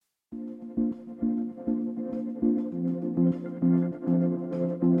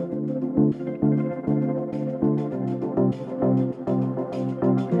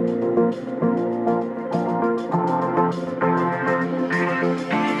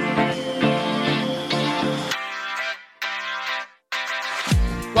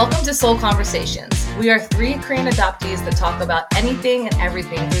Welcome to Soul Conversations. We are three Korean adoptees that talk about anything and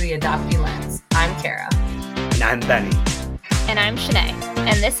everything through the adoptee lens. I'm Kara. And I'm Benny. And I'm Shanae.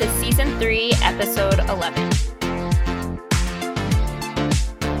 And this is Season 3, Episode 11.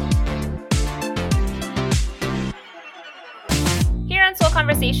 Here on Soul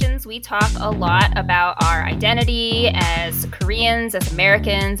Conversations, we talk a lot about our identity as Koreans, as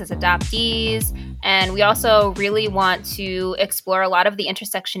Americans, as adoptees. And we also really want to explore a lot of the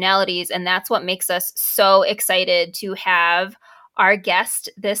intersectionalities. And that's what makes us so excited to have our guest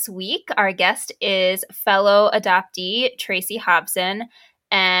this week. Our guest is fellow adoptee Tracy Hobson.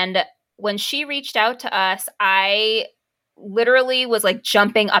 And when she reached out to us, I literally was like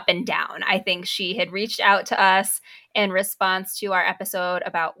jumping up and down. I think she had reached out to us in response to our episode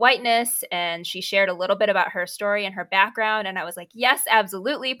about whiteness, and she shared a little bit about her story and her background. And I was like, yes,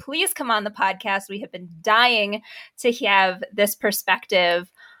 absolutely. Please come on the podcast. We have been dying to have this perspective.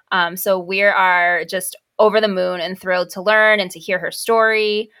 So we are just over the moon and thrilled to learn and to hear her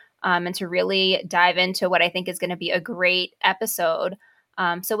story, and to really dive into what I think is going to be a great episode.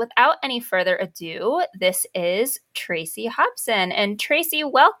 So without any further ado, this is Tracy Hobson. And Tracy,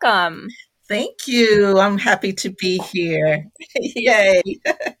 welcome. Thank you. I'm happy to be here. Yay.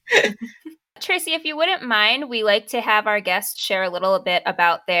 Tracy, if you wouldn't mind, we like to have our guests share a little bit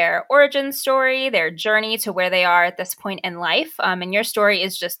about their origin story, their journey to where they are at this point in life. And your story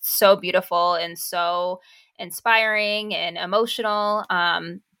is just so beautiful and so inspiring and emotional.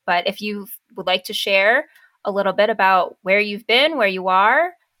 But if you would like to share a little bit about where you've been, where you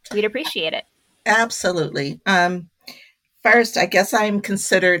are, we'd appreciate it. Absolutely. First, I guess I'm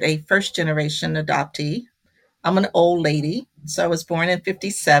considered a first-generation adoptee. I'm an old lady, so I was born in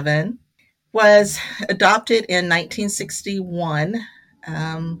 1957, was adopted in 1961,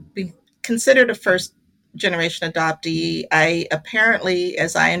 considered a first-generation adoptee. I apparently,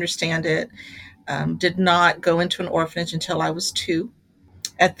 as I understand it, did not go into an orphanage until I was 2.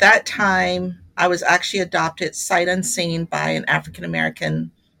 At that time, I was actually adopted sight unseen by an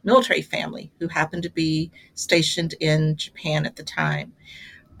African-American military family who happened to be stationed in Japan at the time.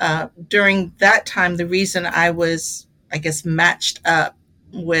 During that time, the reason I was, I guess, matched up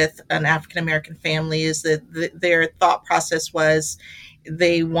with an African-American family is that their thought process was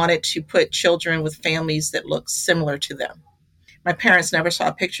they wanted to put children with families that looked similar to them. My parents never saw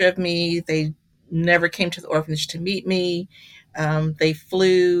a picture of me. They never came to the orphanage to meet me.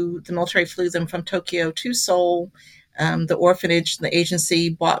 The military flew them from Tokyo to Seoul. The orphanage, the agency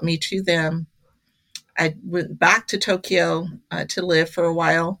brought me to them. I went back to Tokyo to live for a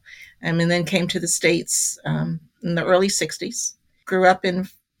while, and then came to the States in the early 60s. Grew up in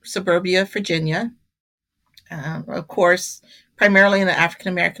suburbia, Virginia. Of course, primarily in the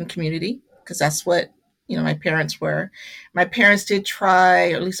African-American community, because that's what my parents were. My parents did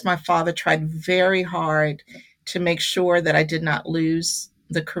try, or at least my father tried very hard to make sure that I did not lose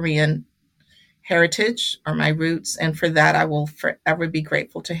the Korean heritage or my roots. And for that, I will forever be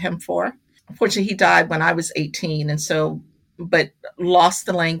grateful to him for. Unfortunately, he died when I was 18. But lost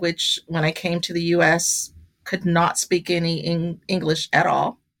the language when I came to the U.S., could not speak any English at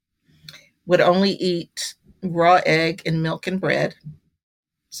all, would only eat raw egg and milk and bread.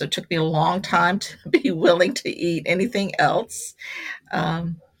 So it took me a long time to be willing to eat anything else.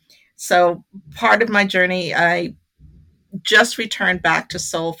 So part of my journey, I just returned back to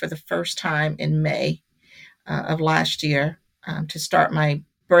Seoul for the first time in May of last year to start my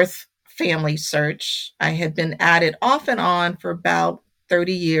birth family search. I had been at it off and on for about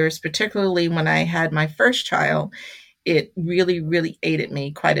 30 years, particularly when I had my first child. It really, really ate at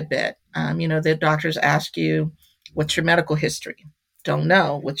me quite a bit. The doctors ask you, what's your medical history? Don't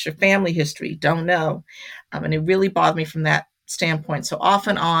know. What's your family history? Don't know. And it really bothered me from that standpoint. So off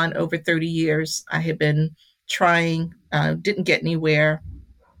and on over 30 years, I had been trying, didn't get anywhere.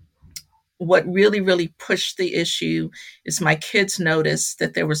 What really, really pushed the issue is my kids noticed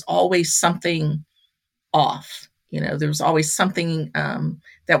that there was always something off. There was always something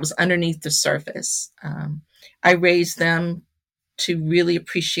that was underneath the surface. I raised them to really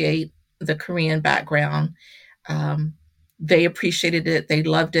appreciate the Korean background. They appreciated it. They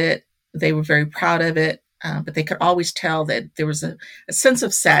loved it. They were very proud of it. But they could always tell that there was a sense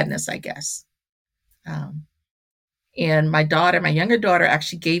of sadness, I guess. And my younger daughter,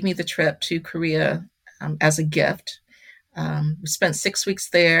 actually gave me the trip to Korea as a gift. We spent 6 weeks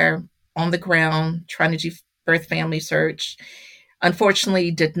there on the ground trying to do birth family search.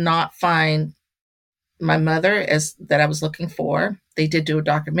 Unfortunately, did not find my mother as that I was looking for. They did do a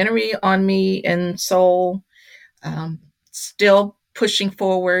documentary on me in Seoul. Still pushing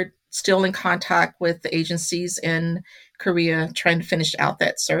forward, still in contact with the agencies in Korea, trying to finish out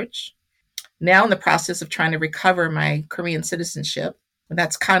that search. Now in the process of trying to recover my Korean citizenship. And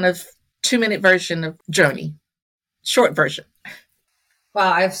that's kind of 2-minute version of Journey, short version.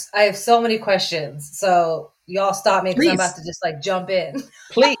 Wow, I have so many questions. So y'all stop me because I'm about to just like jump in.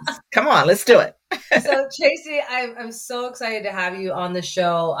 Please, come on, let's do it. So Tracy, I'm so excited to have you on the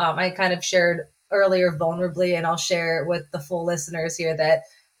show. I kind of shared earlier vulnerably, and I'll share with the full listeners here that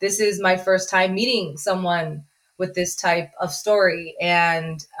this is my first time meeting someone with this type of story.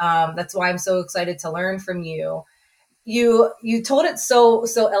 And that's why I'm so excited to learn from you. You told it so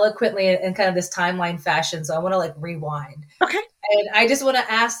eloquently in kind of this timeline fashion. So I want to like rewind. Okay. And I just want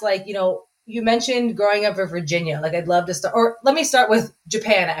to ask, like, you mentioned growing up in Virginia. Like, I'd love to start, or let me start with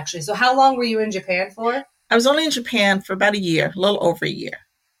Japan, actually. So how long were you in Japan for? I was only in Japan for about a year, a little over a year.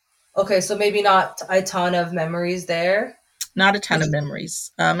 Okay, so maybe not a ton of memories there. Not a ton of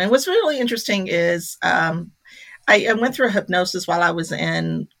memories. And what's really interesting is I went through a hypnosis while I was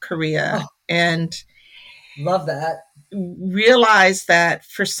in Korea, and love that. Realized that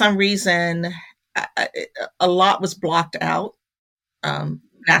for some reason a lot was blocked out,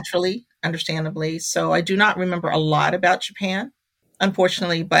 naturally, understandably. So I do not remember a lot about Japan,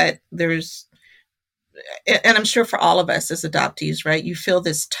 unfortunately, but there's, and I'm sure for all of us as adoptees, right, you feel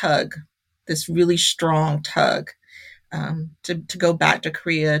this tug, this really strong tug, to go back to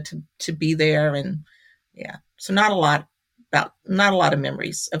Korea, to be there. And yeah, so not a lot of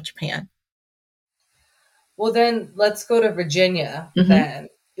memories of Japan. Well, then let's go to Virginia. Then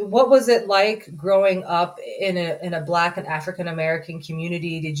what was it like growing up in a Black and African American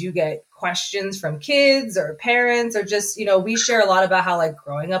community? Did you get questions from kids or parents, or just, we share a lot about how, like,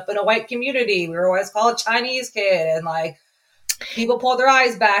 growing up in a white community, we were always called a Chinese kid, and like people pull their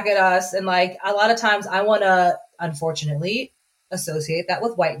eyes back at us. And like a lot of times I want to, unfortunately, associate that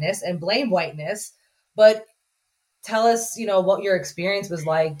with whiteness and blame whiteness. But tell us, what your experience was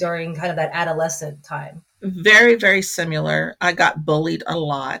like during kind of that adolescent time. Very, very similar. I got bullied a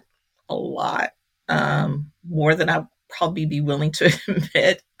lot, more than I'd probably be willing to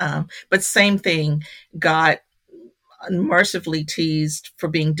admit. But same thing, got unmercifully teased for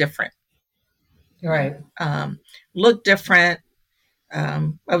being different. Right. Looked different. I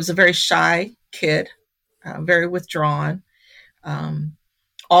was a very shy kid, very withdrawn,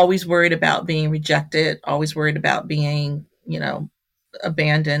 always worried about being rejected, always worried about being,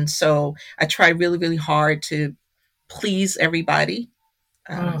 abandoned. So I tried really, really hard to please everybody.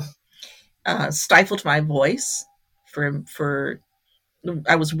 Stifled my voice for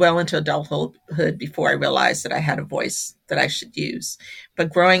I was well into adulthood before I realized that I had a voice that I should use. But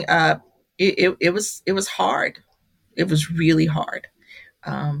growing up, it was hard. It was really hard,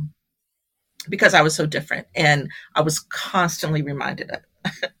 because I was so different, and I was constantly reminded of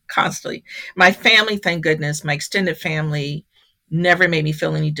it. Constantly. My family, thank goodness, my extended family never made me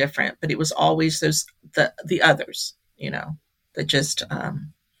feel any different, but it was always the others, that just,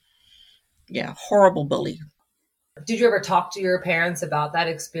 horrible bully. Did you ever talk to your parents about that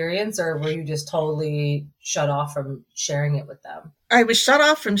experience, or were you just totally shut off from sharing it with them? I was shut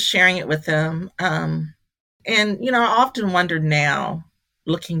off from sharing it with them. And, I often wonder now,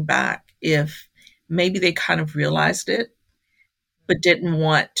 looking back, if maybe they kind of realized it, but didn't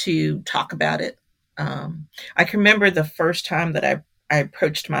want to talk about it. I can remember the first time that I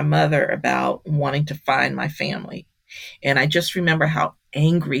approached my mother about wanting to find my family. And I just remember how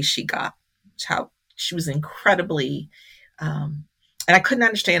angry she got, how she was incredibly, and I couldn't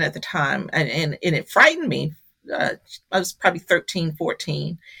understand at the time. And it frightened me. I was probably 13,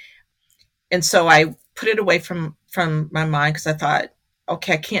 14. And so I put it away from my mind, because I thought,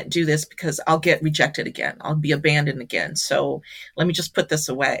 okay, I can't do this because I'll get rejected again. I'll be abandoned again. So let me just put this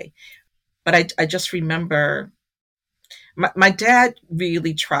away. But I just remember my dad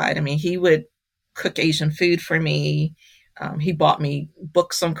really tried. I mean, he would cook Asian food for me. He bought me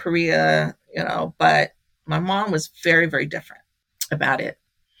books on Korea, but my mom was very, very different about it.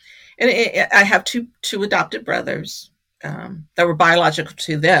 And I have two adopted brothers that were biological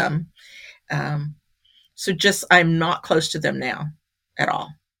to them. So just, I'm not close to them now at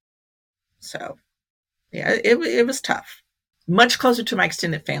all. So yeah, it was tough. Much closer to my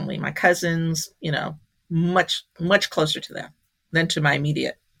extended family, my cousins, much, much closer to them than to my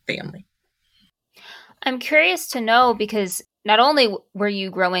immediate family. I'm curious to know, because not only were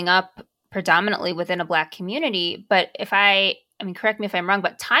you growing up predominantly within a Black community. But I mean, correct me if I'm wrong,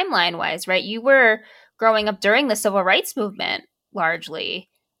 but timeline wise, right, you were growing up during the civil rights movement largely.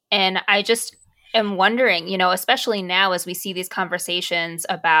 And I just am wondering, especially now as we see these conversations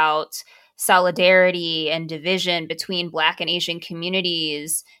about solidarity and division between Black and Asian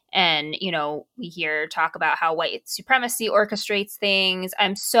communities. And, we hear talk about how white supremacy orchestrates things.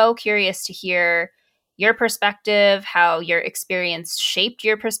 I'm so curious to hear your perspective, how your experience shaped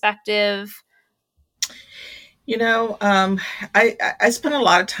your perspective. I spent a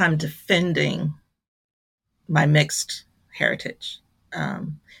lot of time defending my mixed heritage,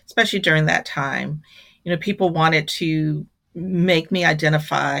 especially during that time. People wanted to make me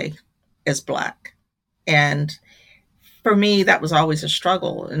identify as Black. And for me, that was always a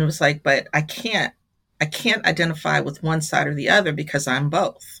struggle. And it was like, but I can't identify with one side or the other because I'm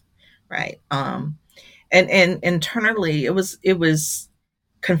both. Right. And internally it was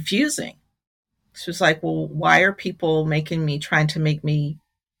confusing. It was like, well, why are people trying to make me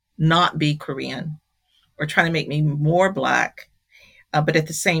not be Korean or trying to make me more Black? But at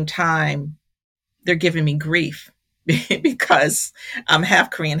the same time, they're giving me grief because I'm half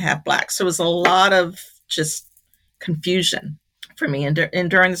Korean, half Black. So it was a lot of just confusion for me. And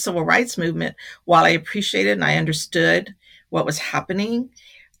during the civil rights movement, while I appreciated and I understood what was happening,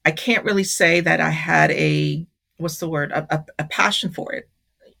 I can't really say that I had a passion for it.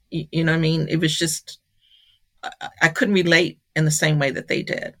 You know what I mean? It was just, I couldn't relate in the same way that they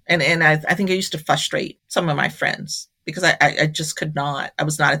did. And I think I used to frustrate some of my friends because I just could not, I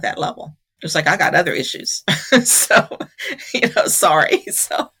was not at that level. It's like, I got other issues. So, sorry.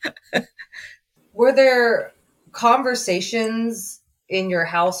 So, were there conversations in your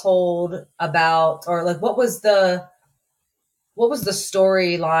household about, or like, what was the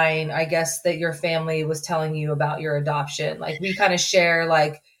storyline, I guess, that your family was telling you about your adoption? Like, we kind of share,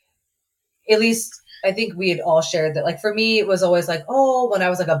 like, at least I think we had all shared that. Like, for me, it was always like, oh, when I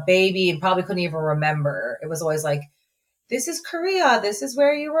was like a baby and probably couldn't even remember, it was always like, this is Korea, this is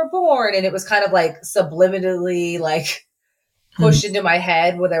where you were born. And it was kind of like subliminally like pushed into my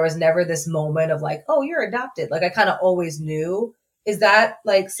head, where there was never this moment of like, oh, you're adopted. Like, I kind of always knew. Is that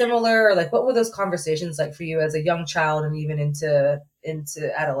like similar? Or like, what were those conversations like for you as a young child and even into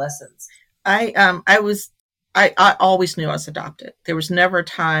adolescence? I always knew I was adopted. There was never a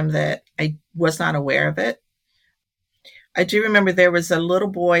time that I was not aware of it. I do remember there was a little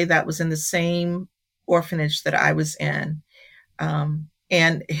boy that was in the same orphanage that I was in.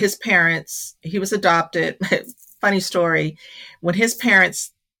 And his parents, he was adopted. Funny story. When his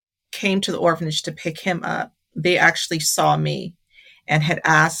parents came to the orphanage to pick him up, they actually saw me and had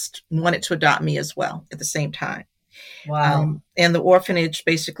wanted to adopt me as well at the same time. Wow. And the orphanage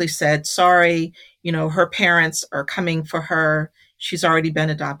basically said, sorry, her parents are coming for her. She's already been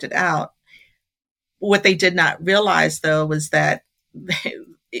adopted out. What they did not realize, though, was that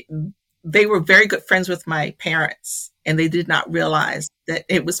they were very good friends with my parents, and they did not realize that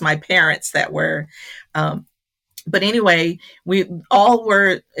it was my parents that were. But anyway, we all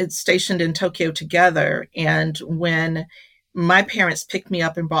were stationed in Tokyo together. And when my parents picked me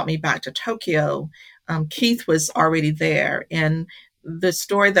up and brought me back to Tokyo, Keith was already there. And the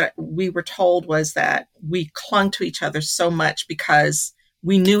story that we were told was that we clung to each other so much because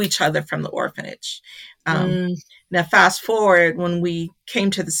we knew each other from the orphanage. Now, fast forward, when we came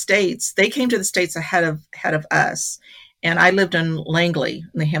to the States, they came to the States ahead of us. And I lived in Langley,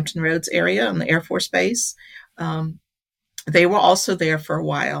 in the Hampton Roads area, on the Air Force Base. They were also there for a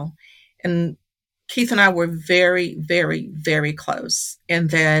while. And Keith and I were very, very, very close. And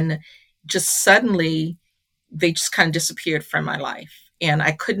then just suddenly, they just kind of disappeared from my life. And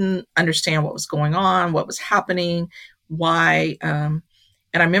I couldn't understand what was going on, what was happening, why. And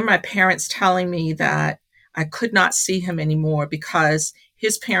I remember my parents telling me that I could not see him anymore because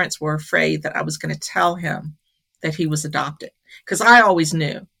his parents were afraid that I was going to tell him that he was adopted. Because I always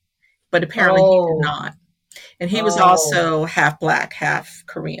knew, but apparently he did not. And he was also half Black, half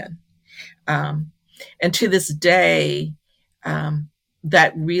Korean. And to this day,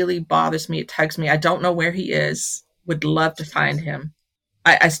 that really bothers me. It tugs me. I don't know where he is. Would love to find him.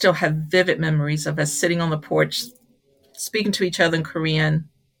 I still have vivid memories of us sitting on the porch, speaking to each other in Korean,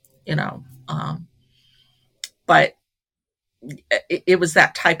 but it was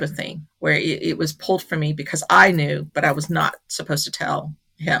that type of thing where it was pulled from me because I knew, but I was not supposed to tell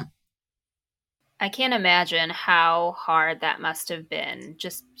him. I can't imagine how hard that must have been,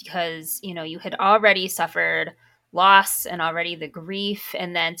 just because, you had already suffered loss and already the grief,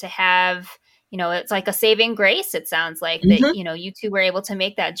 and then to have, it's like a saving grace. It sounds like Mm-hmm. that, you two were able to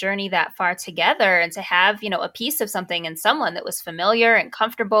make that journey that far together, and to have, a piece of something in someone that was familiar and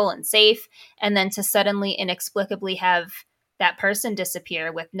comfortable and safe. And then to suddenly inexplicably have that person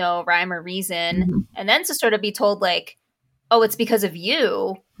disappear with no rhyme or reason. Mm-hmm. And then to sort of be told like, oh, it's because of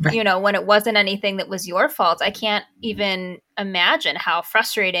you, Right. when it wasn't anything that was your fault. I can't even imagine how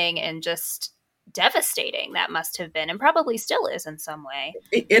frustrating and just devastating that must have been, and probably still is in some way.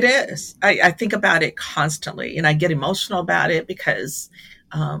 It is. I think about it constantly, and I get emotional about it because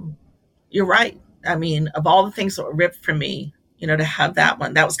you're right. I mean, of all the things that were ripped from me, to have that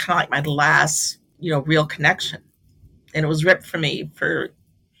one, that was kind of like my last, real connection. And it was ripped from me for,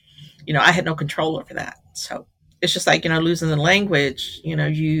 I had no control over that. So it's just like, losing the language, I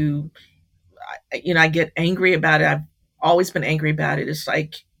get angry about it. I've always been angry about it. It's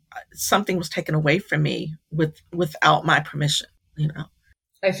like something was taken away from me without my permission.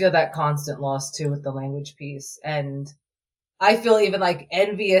 I feel that constant loss too with the language piece. And I feel even like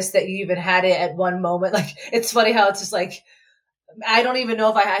envious that you even had it at one moment. Like, it's funny how it's just like, I don't even know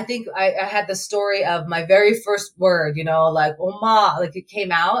if I think I had the story of my very first word, like, Oma, like it came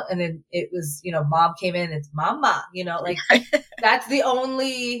out and then it was, mom came in and it's mama, like that's the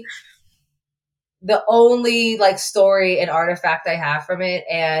only like story and artifact I have from it.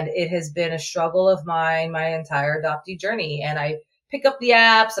 And it has been a struggle of mine, my entire adoptee journey. And I pick up the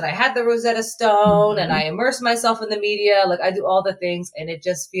apps and I had the Rosetta Stone and I immerse myself in the media. Like I do all the things and it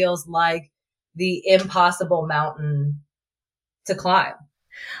just feels like the impossible mountain to climb.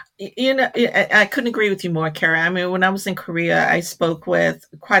 I couldn't agree with you more, Kara. I mean, when I was in Korea, I spoke with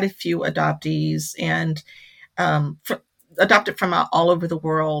quite a few adoptees and adopted from all over the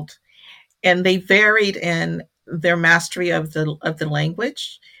world, and they varied in their mastery of the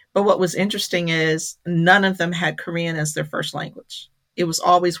language. But what was interesting is none of them had Korean as their first language. It was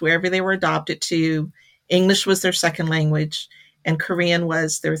always wherever they were adopted to, English was their second language, and Korean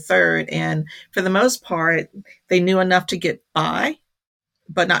was their third. And for the most part, they knew enough to get by,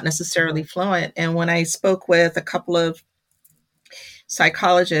 but not necessarily fluent. And when I spoke with a couple of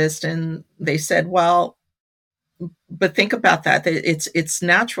psychologists, and they said, well, but think about that. It's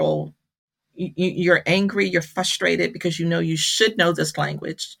natural. You're angry, you're frustrated because you should know this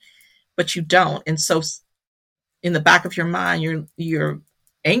language, but you don't. And so in the back of your mind, you're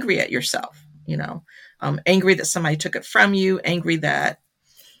angry at yourself, angry that somebody took it from you, angry that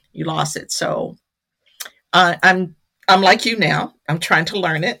you lost it. So I'm like you now. I'm trying to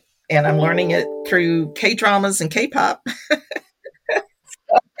learn it, and I'm learning it through K-dramas and K-pop.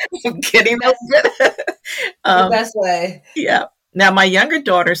 I'm getting the best way. Yeah. Now my younger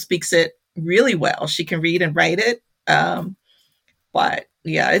daughter speaks it really well. She can read and write it. But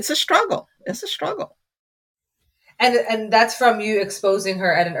yeah, it's a struggle. It's a struggle. And that's from you exposing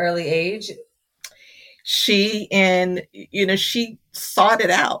her at an early age. She sought it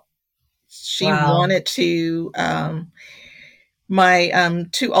out. She wanted to, my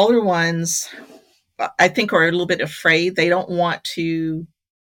two older ones, I think, are a little bit afraid. They don't want to,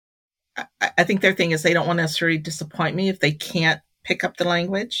 I think their thing is they don't want to necessarily disappoint me if they can't pick up the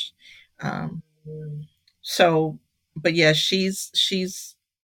language. So, but yeah, she's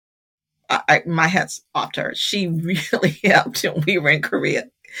my hat's off to her. She really helped when we were in Korea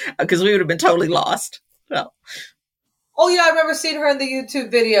because we would have been totally lost. So. Oh yeah, I remember seeing her in the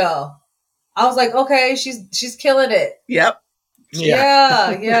YouTube video. I was like, okay, she's killing it. Yep.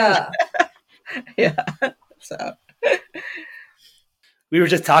 Yeah. Yeah. So. We were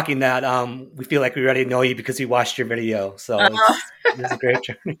just talking that we feel like we already know you because we watched your video. So it's a great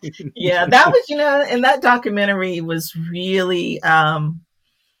journey. Yeah, that was, and that documentary was really, I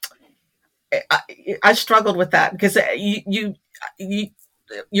struggled with that because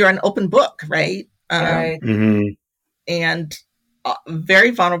you're an open book, right? Right. And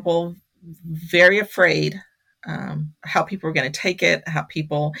very vulnerable, very afraid how people were going to take it, how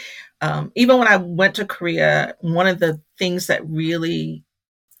people, even when I went to Korea, one of the things that really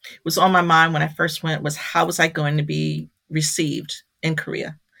was on my mind when I first went was how was I going to be received in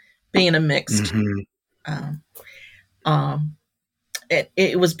Korea, being a mixed.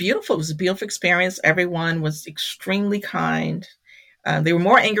 It was beautiful. It was a beautiful experience. Everyone was extremely kind. They were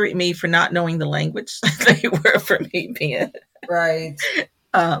more angry at me for not knowing the language than they were for me being right.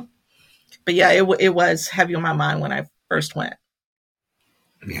 But yeah, it was heavy on my mind when I first went.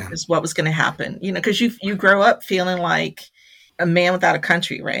 Yeah, is what was going to happen, because you grow up feeling like a man without a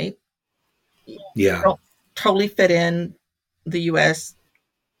country, right? Yeah, you don't totally fit in the U.S.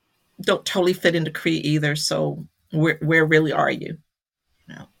 Don't totally fit into Korea either. So where really are you?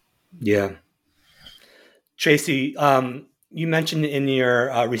 Yeah, Tracy. You mentioned in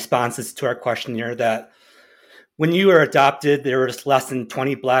your responses to our questionnaire that when you were adopted, there was less than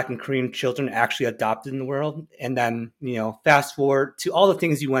 20 Black and Korean children actually adopted in the world. And then, fast forward to all the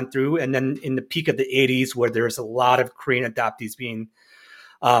things you went through. And then in the peak of the 80s, where there was a lot of Korean adoptees being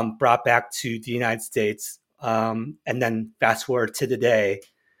brought back to the United States. And then fast forward to today.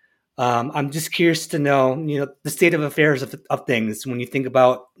 I'm just curious to know, the state of affairs of things when you think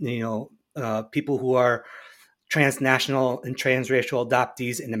about, people who are transnational and transracial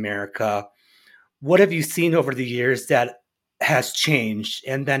adoptees in America. What have you seen over the years that has changed?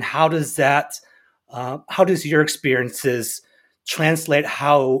 And then how does your experiences translate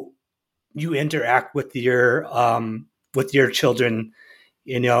how you interact with your children,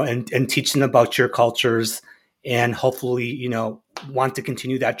 and teach them about your cultures, and hopefully, want to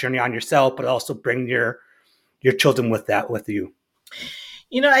continue that journey on yourself, but also bring your children with you?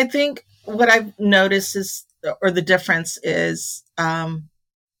 I think what I've noticed or the difference is,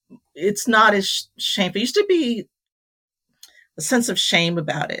 it's not as shameful. It used to be a sense of shame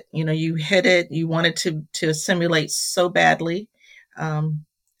about it. You hid it. You wanted to assimilate so badly.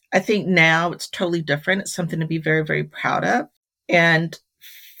 I think now it's totally different. It's something to be very, very proud of. And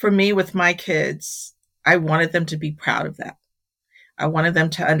for me, with my kids, I wanted them to be proud of that. I wanted them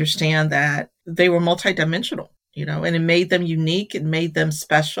to understand that they were multidimensional, and it made them unique. It made them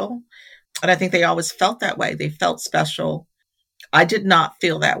special. And I think they always felt that way. They felt special. I did not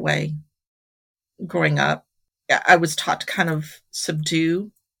feel that way growing up. I was taught to kind of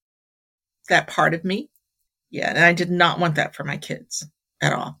subdue that part of me. Yeah. And I did not want that for my kids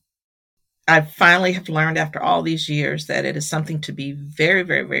at all. I finally have learned after all these years that it is something to be very,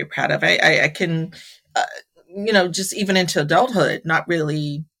 very, very proud of. I can, just even into adulthood, not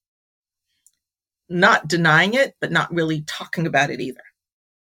denying it, but not really talking about it either,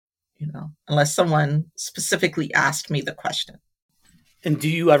 unless someone specifically asked me the question. And do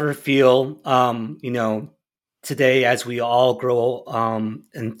you ever feel, today, as we all grow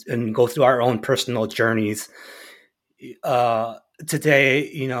and go through our own personal journeys,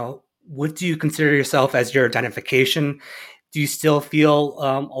 today, what do you consider yourself as your identification? Do you still feel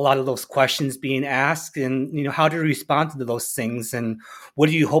a lot of those questions being asked? And, how do you respond to those things? And what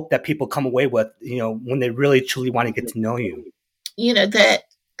do you hope that people come away with, when they really, truly want to get to know you? That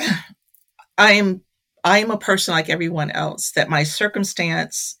I'm a person like everyone else, that my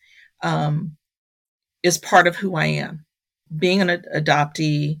circumstance is part of who I am. Being an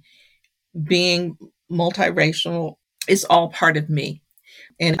adoptee, being multiracial is all part of me.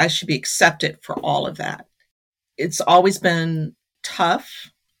 And I should be accepted for all of that. It's always been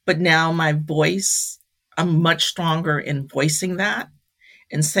tough, but now my voice, I'm much stronger in voicing that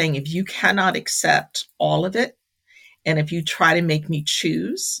and saying, if you cannot accept all of it, and if you try to make me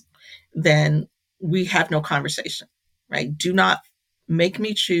choose, then we have no conversation, right? Do not make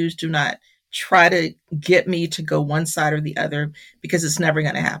me choose. Do not try to get me to go one side or the other, because it's never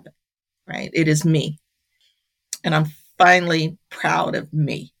going to happen, right? It is me. And I'm finally proud of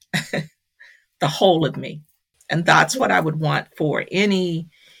me, the whole of me. And that's what I would want for any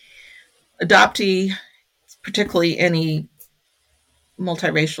adoptee, particularly any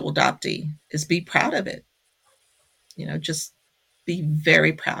multiracial adoptee, is be proud of it. Just be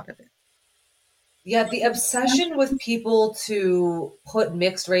very proud of it. Yeah, the obsession with people to put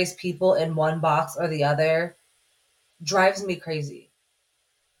mixed race people in one box or the other drives me crazy.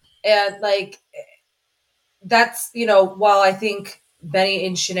 And that's, while I think Benny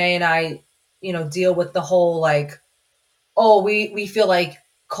and Shanae and I, deal with the whole we feel like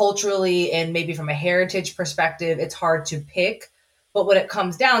culturally and maybe from a heritage perspective, it's hard to pick. But when it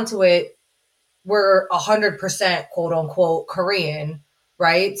comes down to it, we're 100% quote unquote Korean,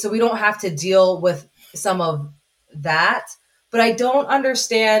 right? So we don't have to deal with some of that. But I don't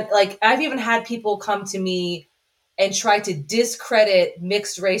understand, I've even had people come to me and try to discredit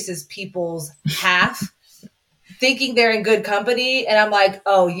mixed races people's half, thinking they're in good company. And I'm like,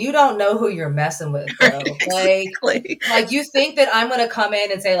 oh, you don't know who you're messing with, bro. Exactly. You think that I'm going to come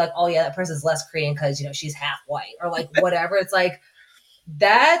in and say oh yeah, that person's less Korean because, she's half white or whatever. It's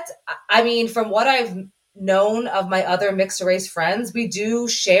that, from what I've known of my other mixed race friends, we do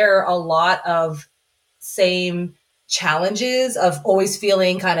share a lot of same challenges of always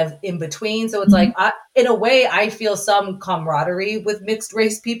feeling kind of in between. So it's in a way, I feel some camaraderie with mixed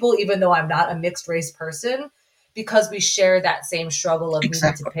race people, even though I'm not a mixed race person, because we share that same struggle of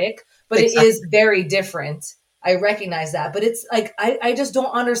needing to pick. But it is very different. I recognize that. But it's I just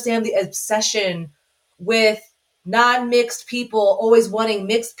don't understand the obsession with non-mixed people always wanting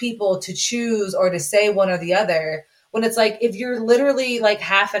mixed people to choose or to say one or the other, when it's if you're literally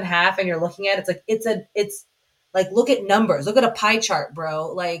half and half and you're looking at it, it's Like, look at numbers, look at a pie chart,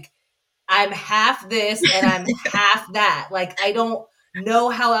 bro. Like, I'm half this and I'm half that. Like, I don't know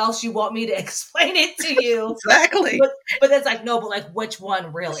how else you want me to explain it to you. Exactly. But it's like, no, but like, which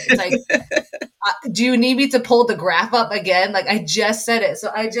one really? It's like, do you need me to pull the graph up again? Like, I just said it.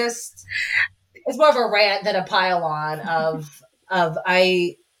 So it's more of a rant than a pile on of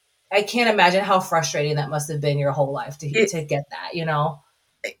I can't imagine how frustrating that must have been your whole life to get that, you know?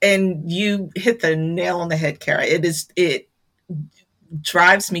 And you hit the nail on the head, Kara. It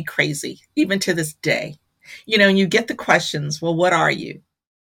drives me crazy, even to this day. You know, and you get the questions, well, what are you?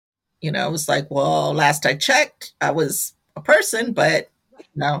 You know, it's like, well, last I checked, I was a person, but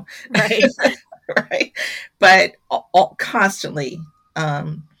no. Right. Right. But constantly,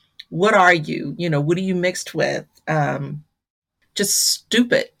 what are you? You know, what are you mixed with? Just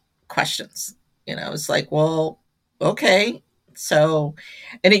stupid questions. You know, it's like, well, okay. So,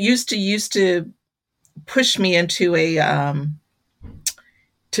 and it used to push me into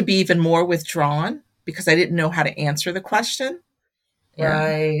to be even more withdrawn because I didn't know how to answer the question.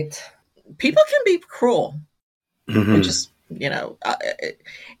 Right. People can be cruel. And just, you know,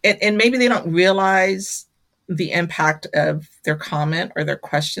 and maybe they don't realize the impact of their comment or their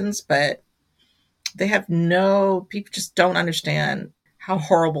questions, but people just don't understand how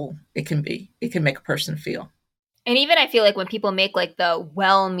horrible it can be. It can make a person feel. And even I feel like when people make like the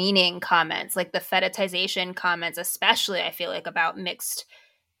well-meaning comments, like the fetishization comments, especially I feel like about mixed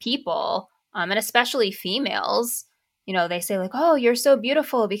people, and especially females, you know, they say like, oh, you're so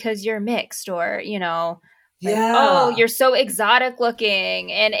beautiful because you're mixed, or, you know, like, oh, you're so exotic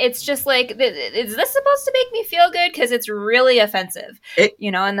looking. And it's just like, is this supposed to make me feel good? Because it's really offensive,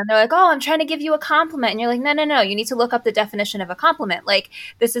 you know? And then they're like, oh, I'm trying to give you a compliment. And you're like, no, you need to look up the definition of a compliment. Like,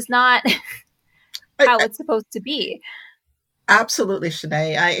 this is not how it's supposed to be. Absolutely,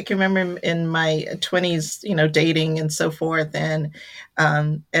 Shanae. I can remember in my 20s, you know, dating and so forth. And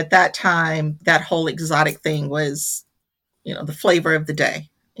at that time, that whole exotic thing was, you know, the flavor of the day.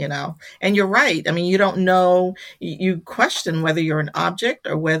 You know, and you're right. I mean, you don't know, you question whether you're an object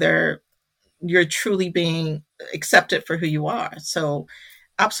or whether you're truly being accepted for who you are. So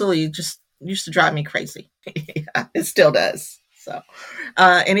absolutely just used to drive me crazy. Yeah, it still does. So,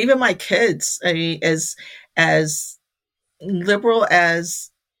 and even my kids, I mean, as liberal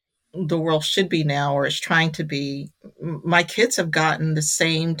as the world should be now, or is trying to be, my kids have gotten the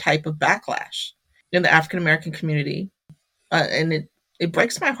same type of backlash in the African American community. And it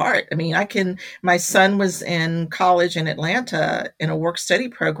breaks my heart. I mean, my son was in college in Atlanta in a work study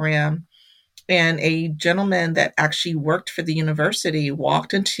program, and a gentleman that actually worked for the university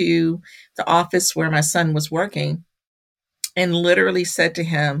walked into the office where my son was working and literally said to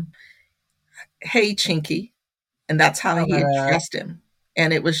him, "Hey, Chinky." And that's how he addressed him.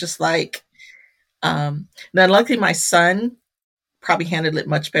 And it was just like, now luckily my son probably handled it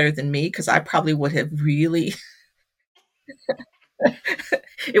much better than me, because I probably would have really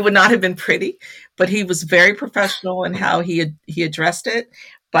it would not have been pretty, but he was very professional in how he addressed it.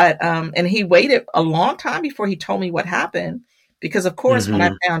 But and he waited a long time before he told me what happened, because of course when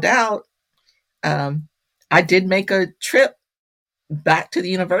I found out, I did make a trip back to the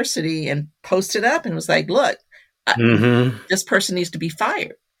university and posted up and was like, look, this person needs to be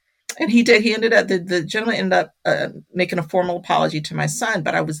fired. And he did. He ended up, the gentleman ended up making a formal apology to my son,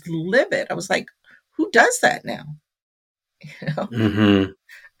 but I was livid. I was like, who does that now? You know?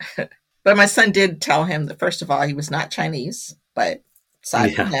 But my son did tell him that, first of all, he was not Chinese, but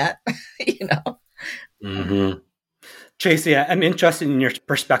aside from that, you know. Tracy, I'm interested in your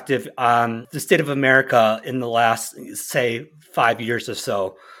perspective on the state of America in the last, say, 5 years or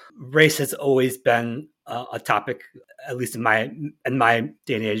so. Race has always been a topic, at least in my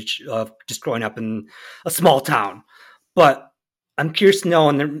day and age of just growing up in a small town. But I'm curious to know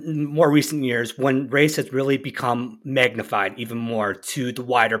in the more recent years when race has really become magnified even more to the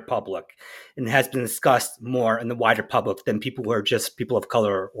wider public and has been discussed more in the wider public than people who are just people of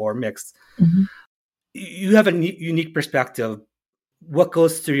color or mixed. You have a unique perspective. What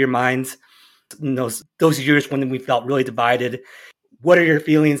goes through your minds in those years when we felt really divided? What are your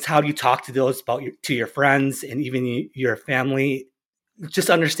feelings? How do you talk to those to your friends and even your family?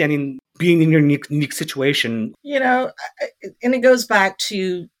 Just understanding being in your unique situation. You know, and it goes back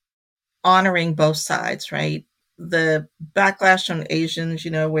to honoring both sides, right? The backlash on Asians,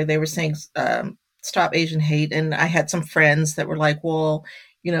 you know, where they were saying, stop Asian hate. And I had some friends that were like, well,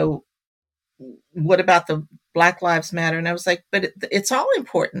 you know, what about the Black Lives Matter? And I was like, but it's all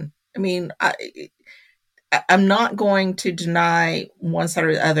important. I mean, I'm not going to deny one side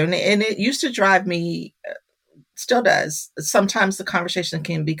or the other. And it used to drive me, still does. Sometimes the conversation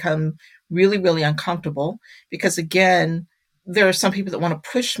can become really, really uncomfortable because, again, there are some people that want to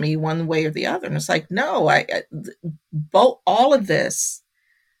push me one way or the other. And it's like, no, all of this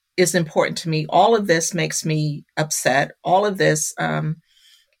is important to me. All of this makes me upset. All of this, I'm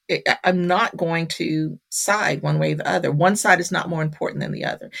not going to side one way or the other. One side is not more important than the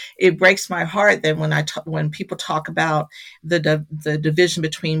other. It breaks my heart that when people talk about the division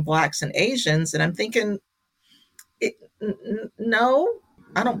between Blacks and Asians, and I'm thinking, no,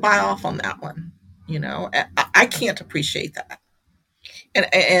 I don't buy off on that one. I can't appreciate that.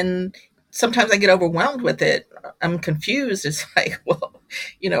 And sometimes I get overwhelmed with it. I'm confused. It's like, well,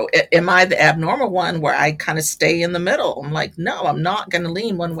 am I the abnormal one where I kind of stay in the middle? I'm like, no, I'm not going to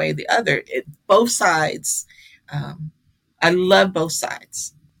lean one way or the other. Both sides. I love both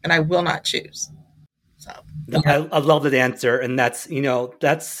sides, and I will not choose. So I love that answer, and that's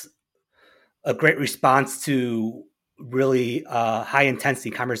a great response to really high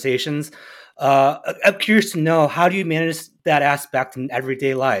intensity conversations. I'm curious to know, how do you manage that aspect in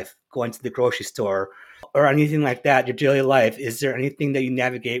everyday life, going to the grocery store or anything like that, your daily life? Is there anything that you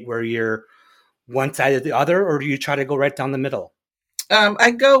navigate where you're one side or the other, or do you try to go right down the middle?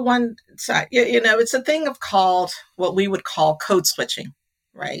 I go one side. It's a thing of what we would call code switching,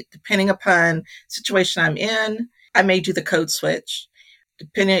 right? Depending upon situation I'm in, I may do the code switch.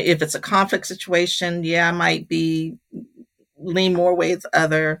 Depending if it's a conflict situation, I might lean more way the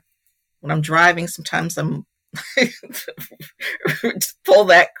other. When I'm driving, sometimes I'm pull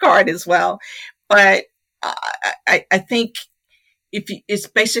that card as well. But I think it's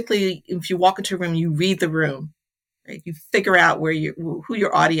basically, if you walk into a room, you read the room, right? You figure out who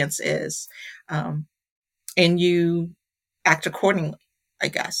your audience is, and you act accordingly, I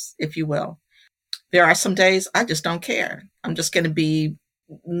guess, if you will. There are some days I just don't care. I'm just going to be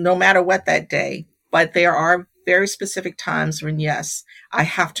no matter what that day. But there are very specific times when, yes, I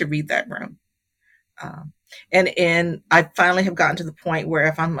have to read that room. And I finally have gotten to the point where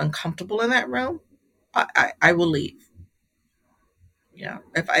if I'm uncomfortable in that room, I will leave.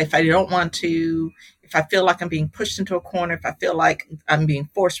 If I don't want to, if I feel like I'm being pushed into a corner, if I feel like I'm being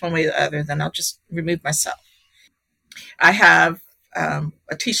forced one way or the other, then I'll just remove myself. I have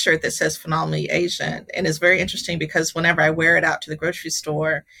a t-shirt that says Phenomenally Asian, and it's very interesting because whenever I wear it out to the grocery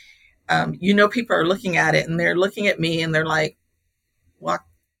store, people are looking at it and they're looking at me and they're like, well,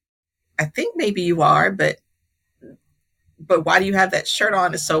 I think maybe you are, but why do you have that shirt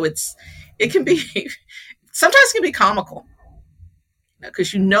on? So it can be, sometimes it can be comical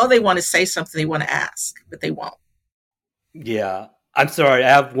because they want to say something, they want to ask, but they won't. Yeah. I'm sorry. I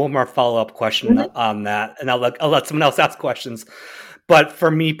have one more follow-up question on that, and I'll let someone else ask questions. But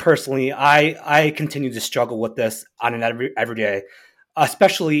for me personally, I continue to struggle with this on an every day,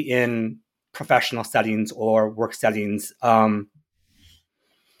 especially in professional settings or work settings. And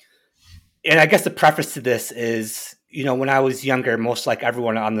I guess the preface to this is, when I was younger, most like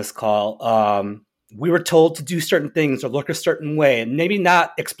everyone on this call, we were told to do certain things or look a certain way, and maybe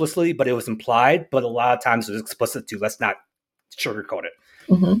not explicitly, but it was implied. But a lot of times it was explicit too. Let's not sugarcoat it.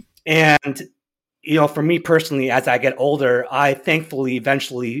 Mm-hmm. And, for me personally, as I get older, I thankfully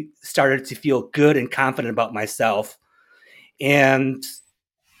eventually started to feel good and confident about myself. And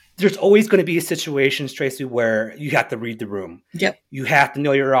there's always going to be situations, Tracy, where you have to read the room. Yep. You have to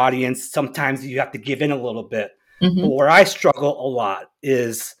know your audience. Sometimes you have to give in a little bit. Mm-hmm. But where I struggle a lot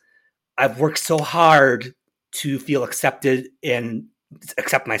is I've worked so hard to feel accepted and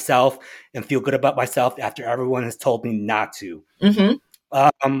accept myself and feel good about myself after everyone has told me not to.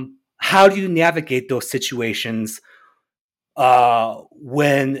 Mm-hmm. How do you navigate those situations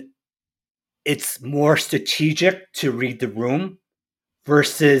when it's more strategic to read the room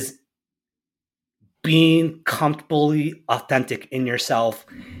versus being comfortably authentic in yourself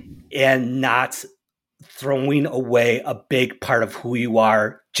and not throwing away a big part of who you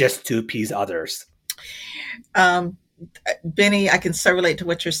are just to appease others? Benny, I can so relate to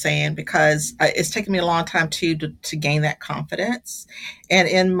what you're saying because it's taken me a long time to gain that confidence. And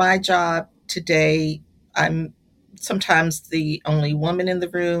in my job today, I'm sometimes the only woman in the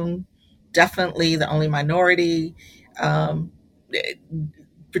room, definitely the only minority,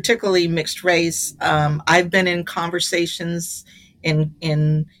 particularly mixed race. I've been in conversations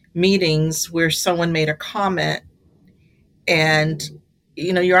in meetings where someone made a comment and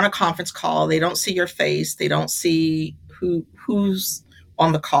you're on a conference call. They don't see your face. They don't see who's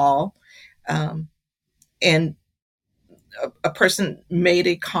on the call. And a person made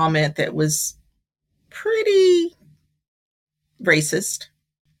a comment that was pretty racist.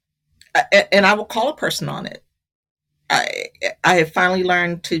 And I will call a person on it. I have finally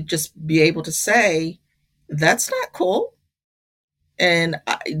learned to just be able to say, that's not cool. And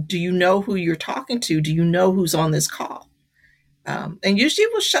do you know who you're talking to? Do you know who's on this call? And usually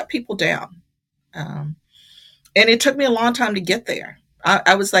it will shut people down. And it took me a long time to get there.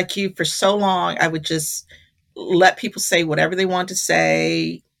 I was like you for so long. I would just let people say whatever they want to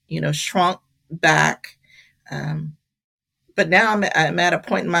say, shrunk back. But now I'm at a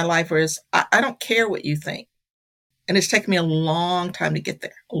point in my life where I don't care what you think. And it's taken me a long time to get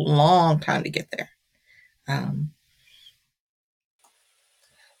there, a long time to get there.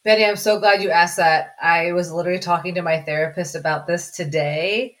 Betty, I'm so glad you asked that. I was literally talking to my therapist about this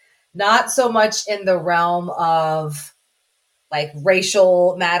today, not so much in the realm of like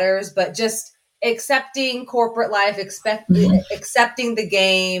racial matters, but just accepting corporate life, accepting the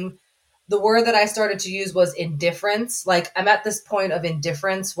game. The word that I started to use was indifference. Like, I'm at this point of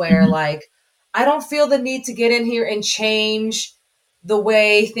indifference where like, I don't feel the need to get in here and change the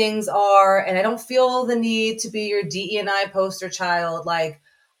way things are. And I don't feel the need to be your DE&I poster child. Like,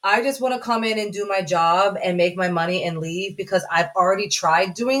 I just want to come in and do my job and make my money and leave, because I've already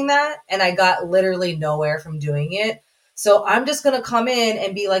tried doing that and I got literally nowhere from doing it. So I'm just going to come in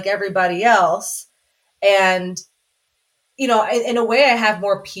and be like everybody else. And, in a way I have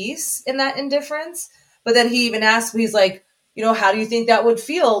more peace in that indifference. But then he even asked me, he's like, how do you think that would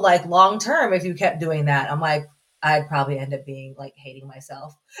feel like long term if you kept doing that? I'm like, I'd probably end up being like hating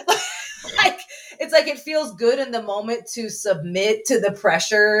myself. Like, it's like, it feels good in the moment to submit to the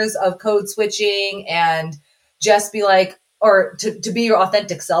pressures of code switching and just be like, or to be your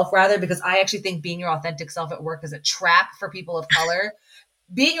authentic self rather, because I actually think being your authentic self at work is a trap for people of color.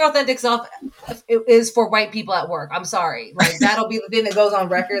 Being your authentic self is for white people at work. I'm sorry. Like, that'll be the thing that goes on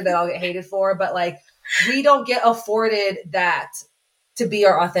record that I'll get hated for. But like, we don't get afforded that to be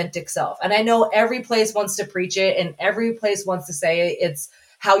our authentic self. And I know every place wants to preach it and every place wants to say it's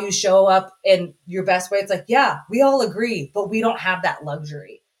how you show up in your best way. It's like, yeah, we all agree, but we don't have that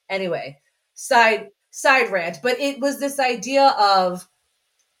luxury. Anyway, side rant, but it was this idea of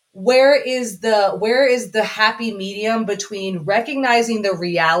where is the happy medium between recognizing the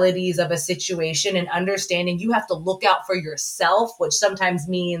realities of a situation and understanding you have to look out for yourself, which sometimes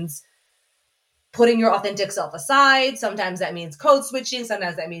means putting your authentic self aside. Sometimes that means code switching.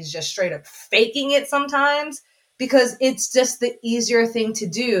 Sometimes that means just straight up faking it sometimes, because it's just the easier thing to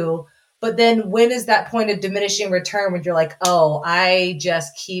do. But then when is that point of diminishing return when you're like, oh, I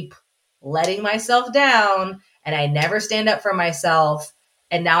just keep letting myself down and I never stand up for myself.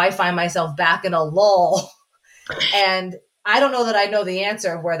 And now I find myself back in a lull. And I don't know that I know the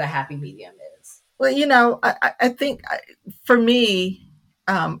answer of where the happy medium is. Well, I think for me,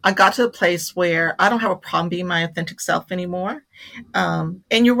 I got to a place where I don't have a problem being my authentic self anymore. And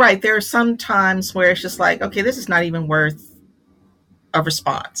you're right. There are some times where it's just like, okay, this is not even worth a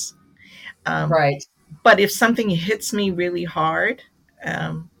response. Right. But if something hits me really hard,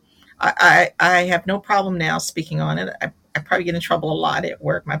 I have no problem now speaking on it. I probably get in trouble a lot at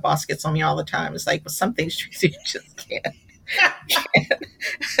work. My boss gets on me all the time. It's like, well, some things you just can't.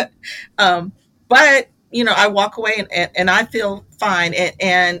 But I walk away and I feel fine.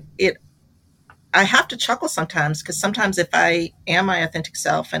 And I have to chuckle sometimes, because sometimes if I am my authentic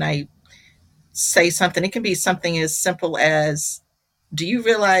self and I say something, it can be something as simple as, do you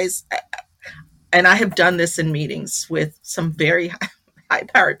realize, and I have done this in meetings with some very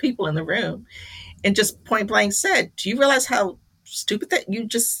high-powered people in the room, and just point blank said, do you realize how stupid that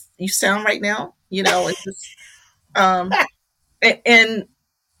you sound right now? It's just, and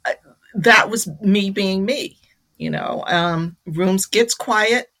that was me being me. Rooms gets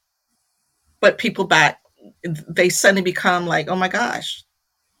quiet, but people back, they suddenly become like, oh my gosh,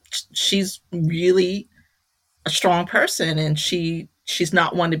 she's really a strong person and she's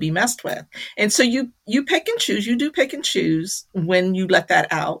not one to be messed with. And so you pick and choose, you do pick and choose when you let that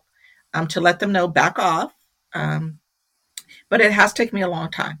out, to let them know, back off. But it has taken me a long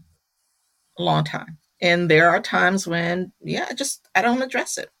time. And there are times when, I don't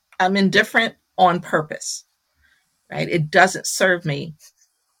address it. I'm indifferent on purpose, right? It doesn't serve me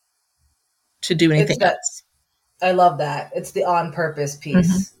to do anything else. I love that. It's the on purpose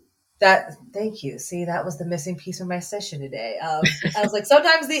piece. Thank you. See, that was the missing piece of my session today. I was like,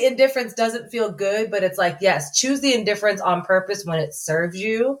 sometimes the indifference doesn't feel good, but it's like, yes, choose the indifference on purpose when it serves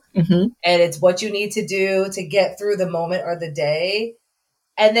you. And it's what you need to do to get through the moment or the day.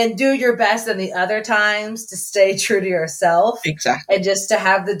 And then do your best in the other times to stay true to yourself. Exactly. And just to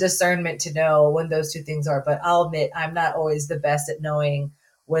have the discernment to know when those two things are. But I'll admit, I'm not always the best at knowing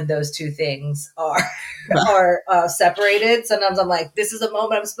when those two things are separated. Sometimes I'm like, this is a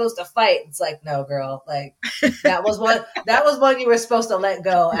moment I'm supposed to fight. It's like, no, girl, like that was one you were supposed to let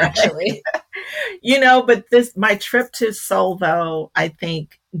go, actually. But my trip to Seoul, though, I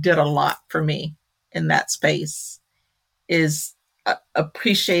think did a lot for me in that space, is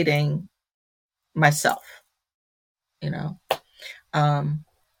appreciating myself,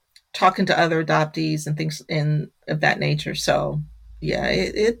 talking to other adoptees and things of that nature. So yeah,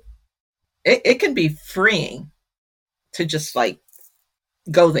 it can be freeing to just like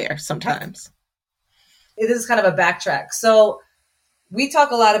go there sometimes. It is kind of a backtrack. So we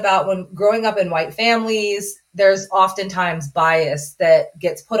talk a lot about when growing up in white families, there's oftentimes bias that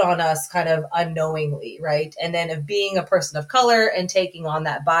gets put on us kind of unknowingly, right? And then of being a person of color and taking on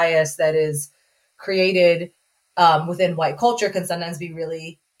that bias that is created within white culture can sometimes be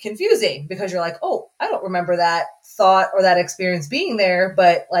really confusing, because you're like, oh, I don't remember that thought or that experience being there,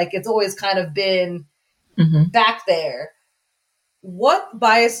 but like it's always kind of been back there. What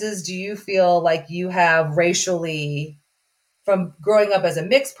biases do you feel like you have racially from growing up as a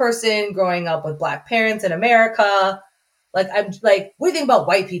mixed person, growing up with Black parents in America? Like, I'm like, what do you think about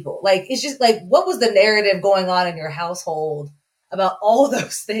white people? Like, it's just like, what was the narrative going on in your household about all of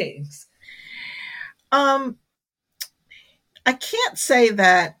those things? I can't say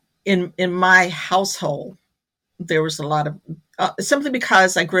that in my household there was a lot of simply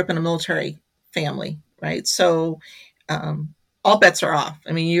because I grew up in a military family, right? So all bets are off.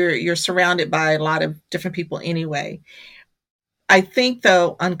 I mean, you're surrounded by a lot of different people anyway. I think,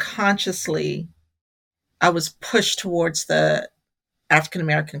 though, unconsciously, I was pushed towards the African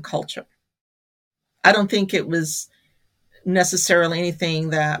American culture. I don't think it was necessarily anything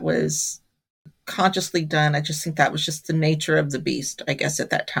that was consciously done. I just think that was just the nature of the beast, I guess,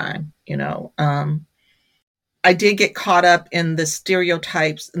 at that time. I did get caught up in the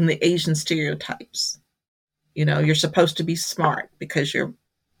stereotypes, in the Asian stereotypes. You're supposed to be smart because you're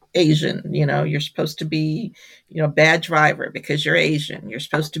Asian. You're supposed to be, a bad driver because you're Asian. You're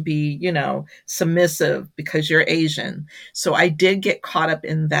supposed to be, submissive because you're Asian. So I did get caught up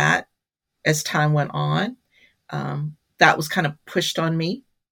in that as time went on. That was kind of pushed on me,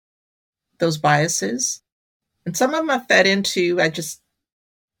 those biases. And some of them I fed into. I just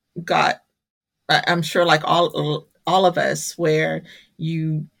got, I'm sure like all of us, where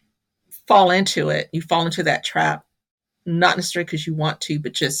you fall into it, you fall into that trap, not necessarily because you want to,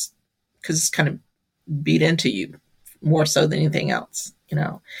 but just because it's kind of beat into you more so than anything else,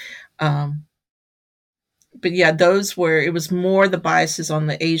 But yeah, it was more the biases on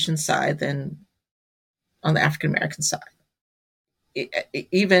the Asian side than on the African American side.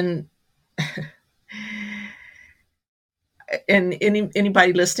 Even, and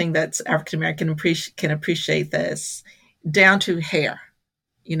anybody listening that's African American can appreciate this, down to hair.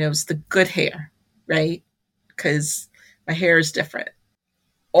 It's the good hair, right? Because my hair is different.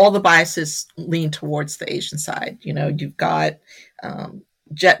 All the biases lean towards the Asian side. You've got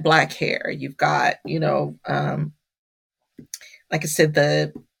jet black hair. You've got, like I said,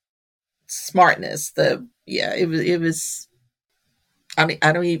 the smartness. It was. I mean,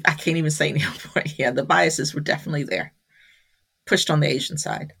 I can't even say anymore. Yeah, the biases were definitely there, pushed on the Asian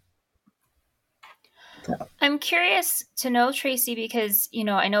side. So. I'm curious to know, Tracy, because,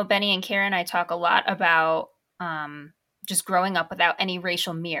 I know Benny and Karen, I talk a lot about just growing up without any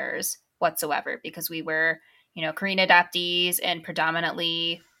racial mirrors whatsoever, because we were, Korean adoptees in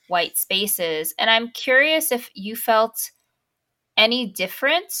predominantly white spaces. And I'm curious if you felt any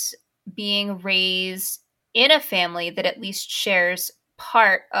difference being raised in a family that at least shares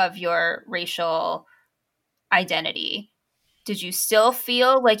part of your racial identity. Did you still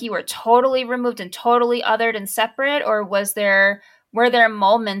feel like you were totally removed and totally othered and separate, or were there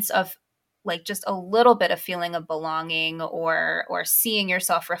moments of like just a little bit of feeling of belonging or seeing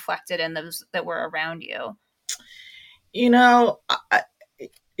yourself reflected in those that were around you?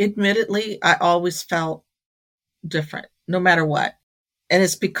 Admittedly, I always felt different, no matter what, and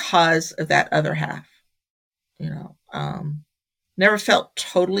it's because of that other half. Never felt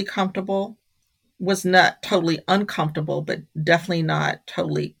totally comfortable. Was not totally uncomfortable, but definitely not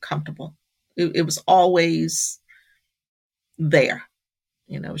totally comfortable. It was always there.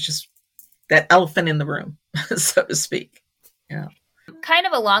 It was just that elephant in the room, so to speak. Yeah. Kind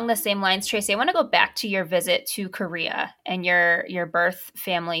of along the same lines, Tracy, I want to go back to your visit to Korea and your birth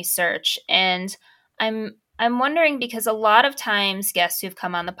family search. And I'm wondering, because a lot of times guests who've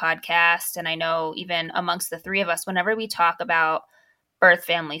come on the podcast, and I know even amongst the three of us, whenever we talk about birth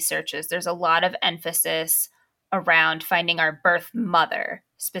family searches, there's a lot of emphasis around finding our birth mother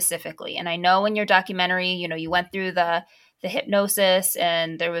specifically. And I know in your documentary, you went through the the hypnosis,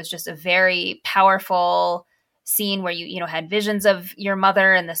 and there was just a very powerful scene where you had visions of your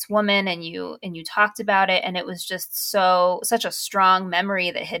mother and this woman, and you talked about it, and it was just such a strong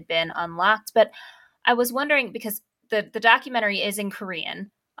memory that had been unlocked. But I was wondering, because the documentary is in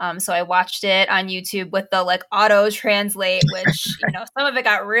Korean, so I watched it on YouTube with the auto translate, which some of it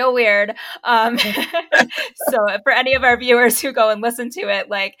got real weird. So for any of our viewers who go and listen to it,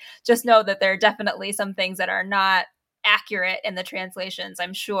 just know that there are definitely some things that are not accurate in the translations,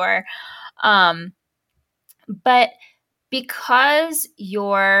 I'm sure. But because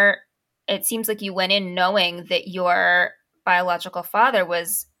it seems like you went in knowing that your biological father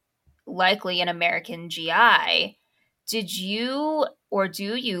was likely an American GI, did you or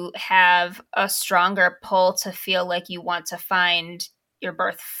do you have a stronger pull to feel like you want to find your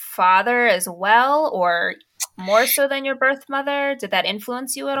birth father as well, or more so than your birth mother? Did that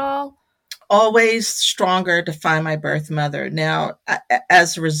influence you at all? Always stronger to find my birth mother. Now,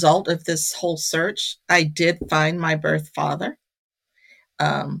 as a result of this whole search, I did find my birth father.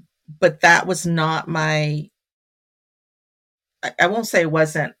 But that was not I won't say it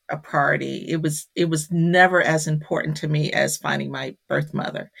wasn't a priority. It was never as important to me as finding my birth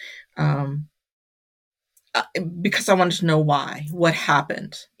mother. Because I wanted to know why, what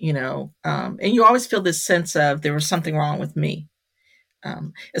happened, and you always feel this sense of there was something wrong with me.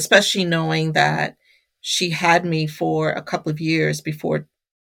 Especially knowing that she had me for a couple of years before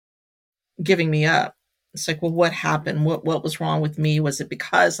giving me up. It's like, well, what happened? What was wrong with me? Was it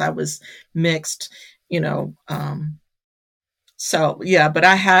because I was mixed? So yeah, but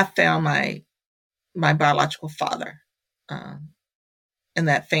I have found my biological father and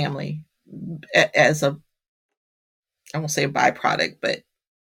that family as I won't say a byproduct, but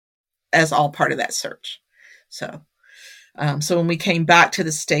as all part of that search. So when we came back to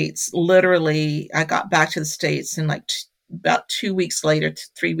the States, literally, I got back to the States and about 2 weeks later,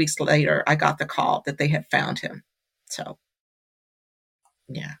 3 weeks later, I got the call that they had found him. So,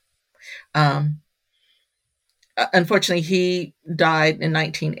 yeah. Unfortunately, he died in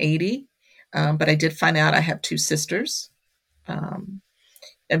 1980, but I did find out I have 2 sisters, a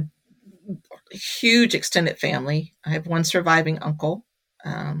huge extended family. I have one surviving uncle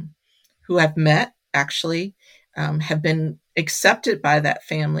who I've met, actually. Have been accepted by that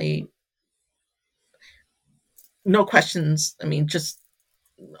family. No questions. I mean, just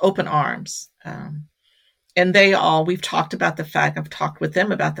open arms. And we've talked about the fact, I've talked with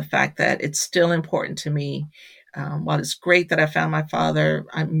them about the fact that it's still important to me. While it's great that I found my father,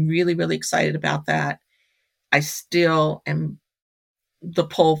 I'm really, really excited about that. I still am the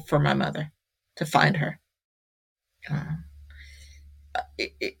pull for my mother to find her.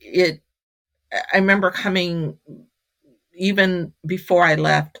 I remember coming, even before I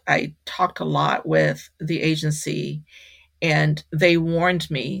left, I talked a lot with the agency, and they warned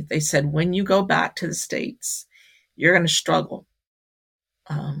me. They said, when you go back to the States, you're going to struggle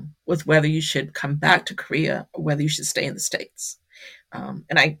with whether you should come back to Korea or whether you should stay in the States.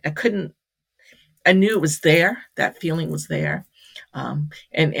 And I knew it was there. That feeling was there.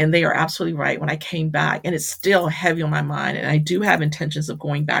 And they are absolutely right. When I came back, and it's still heavy on my mind, and I do have intentions of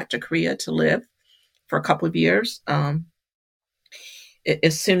going back to Korea to live for a couple of years.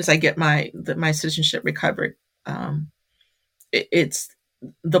 As soon as I get my citizenship recovered, it's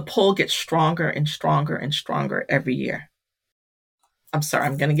the pull gets stronger and stronger and stronger every year. I'm sorry,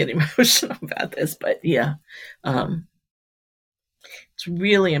 I'm going to get emotional about this, but yeah, it's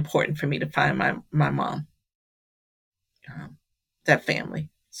really important for me to find my mom, that family.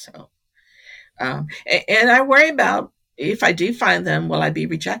 So, and I worry about, if I do find them, will I be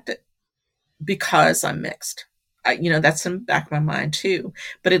rejected because I'm mixed? That's in the back of my mind too.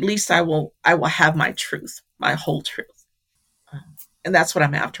 But at least I will have my truth, my whole truth, and that's what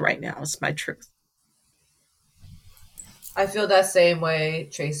I'm after right now. Is my truth. I feel that same way,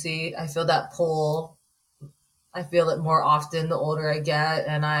 Tracy. I feel that pull. I feel it more often the older I get,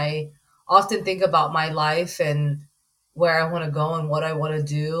 and I often think about my life and where I want to go and what I want to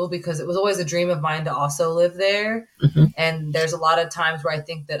do, because it was always a dream of mine to also live there. Mm-hmm. And there's a lot of times where I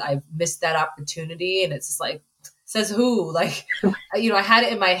think that I've missed that opportunity, and it's just like, says who? Like, I had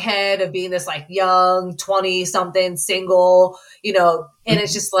it in my head of being this young 20 something single, and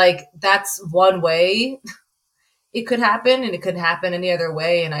it's just like, that's one way it could happen, and it couldn't happen any other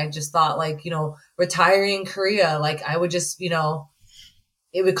way. And I just thought retiring in Korea, I would just,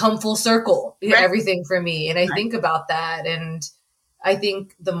 it would come full circle, right. Everything for me. And I think about that. And I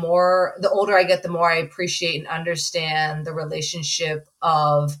think the older I get, the more I appreciate and understand the relationship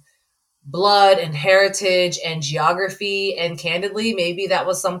of blood and heritage and geography. And candidly, maybe that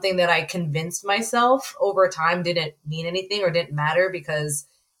was something that I convinced myself over time didn't mean anything or didn't matter, because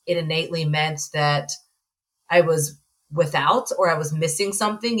it innately meant that I was without, or I was missing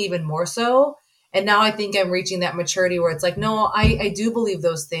something even more so. And now I think I'm reaching that maturity where it's like, no, I do believe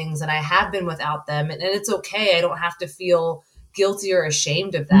those things, and I have been without them, and it's okay. I don't have to feel guilty or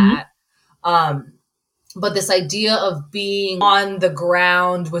ashamed of that. But this idea of being on the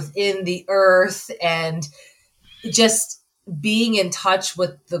ground within the earth and just being in touch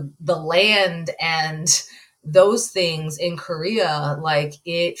with the land and those things in Korea, like,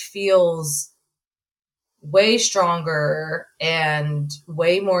 it feels way stronger and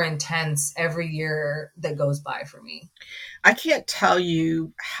way more intense every year that goes by for me. I can't tell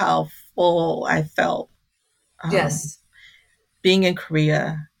you how full I felt. Yes. Being in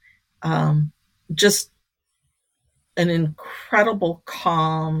Korea, just an incredible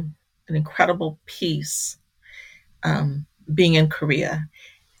calm, an incredible peace, being in Korea.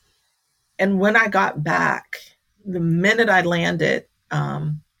 And when I got back, the minute I landed, I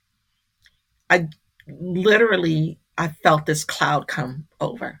felt this cloud come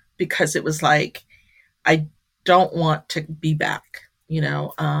over, because it was like, I don't want to be back,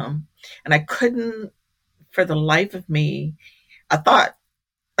 and I couldn't, for the life of me, I thought,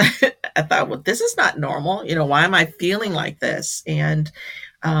 well, this is not normal. Why am I feeling like this? And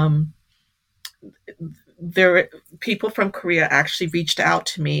people from Korea actually reached out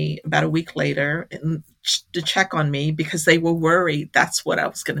to me about a week later to check on me, because they were worried that's what I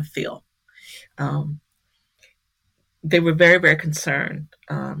was going to feel. They were very, very concerned.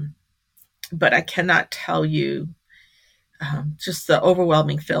 But I cannot tell you just the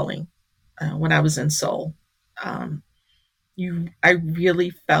overwhelming feeling when I was in Seoul. I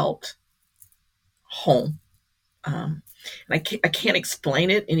really felt home. And I can't explain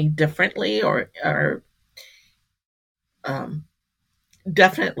it any differently, or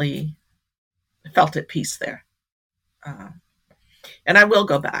definitely felt at peace there. And I will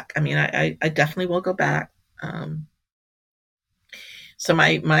go back. I mean, I definitely will go back. So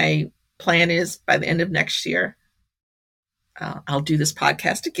my plan is, by the end of next year, I'll do this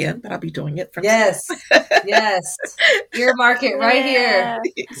podcast again, but I'll be doing it from yes. Earmark it right here,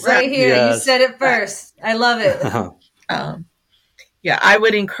 Exactly. right here. Yes. You said it first. I love it. Yeah, I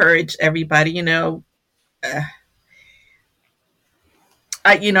would encourage everybody.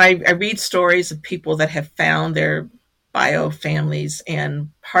 I read stories of people that have found their bio families, and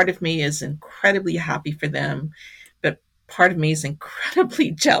part of me is incredibly happy for them, but part of me is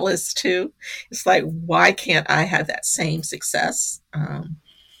incredibly jealous too. It's like, why can't I have that same success? Yeah.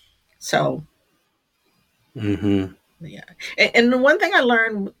 And the one thing I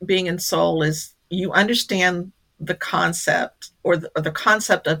learned being in Seoul is you understand the concept, or the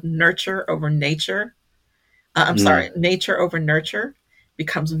concept of nurture over nature. Nature over nurture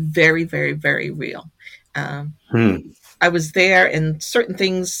becomes very, very, very real. I was there, and certain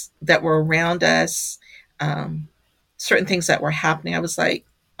things that were around us, certain things that were happening, I was like,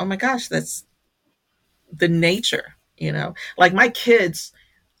 oh my gosh, that's the nature, like my kids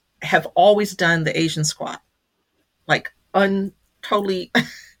have always done the Asian squat, like totally.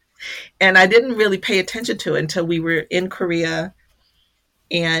 And I didn't really pay attention to it until we were in Korea,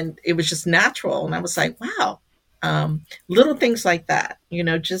 and it was just natural. And I was like, wow, little things like that,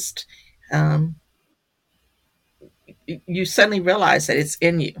 just, you suddenly realize that it's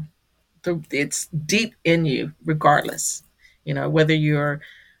in you. It's deep in you, regardless, whether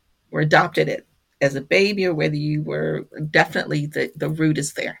were adopted it as a baby, or whether you were, definitely the root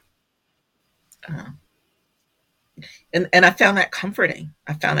is there. And I found that comforting.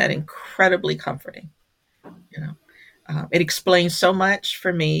 I found that incredibly comforting. It explained so much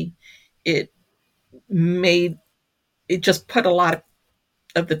for me. It just put a lot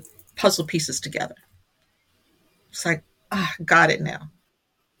of the puzzle pieces together. It's like, got it now.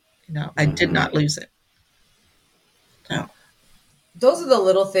 I did not lose it. No. Those are the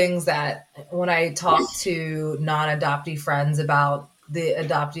little things that, when I talk to non-adoptee friends about the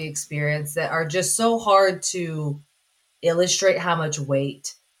adoptee experience, that are just so hard to illustrate how much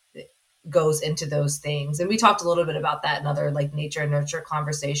weight goes into those things. And we talked a little bit about that in other like nature and nurture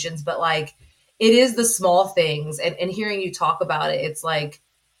conversations, but like, it is the small things. And hearing you talk about it, it's like,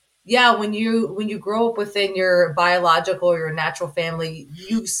 yeah, when you grow up within your biological or your natural family,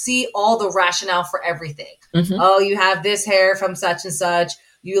 you see all the rationale for everything. Mm-hmm. Oh, you have this hair from such and such.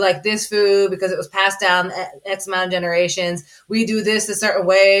 You like this food because it was passed down X amount of generations. We do this a certain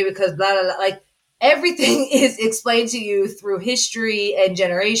way because blah, blah, blah. Like, everything is explained to you through history and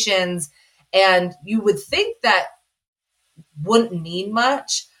generations. And you would think that wouldn't mean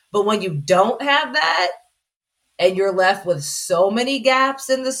much, But when you don't have that, and you're left with so many gaps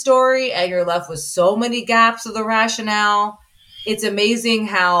in the story, and you're left with so many gaps of the rationale, it's amazing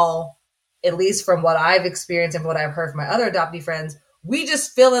how, at least from what I've experienced and what I've heard from my other adoptee friends, we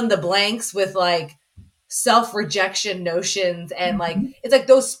just fill in the blanks with like self-rejection notions. And like, it's like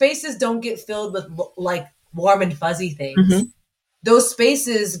those spaces don't get filled with like warm and fuzzy things. Those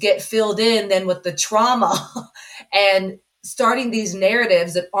spaces get filled in then with the trauma and starting these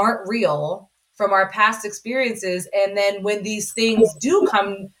narratives that aren't real from our past experiences. And then when these things do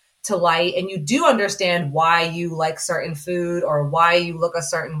come to light and you do understand why you like certain food or why you look a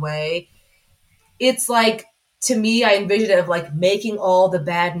certain way, it's like, to me, I envision it of like making all the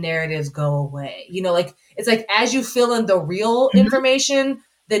bad narratives go away. You know, like it's like as you fill in the real information,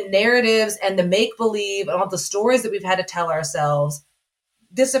 the narratives and the make-believe and all the stories that we've had to tell ourselves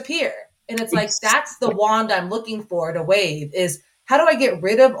disappear. And it's like, that's the wand I'm looking for to wave, is how do I get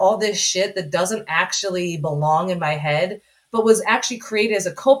rid of all this shit that doesn't actually belong in my head, but was actually created as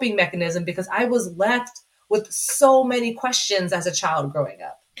a coping mechanism because I was left with so many questions as a child growing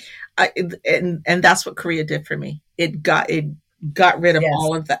up. And that's what Korea did for me. It got rid of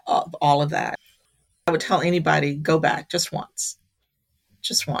all of that. I would tell anybody, go back just once,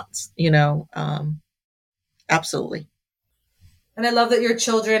 you know, absolutely. And I love that your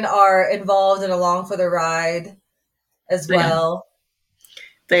children are involved and along for the ride as well.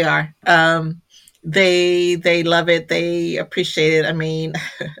 They are. They love it. They appreciate it. I mean,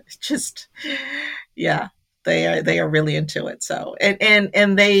 just, yeah, they are really into it. So,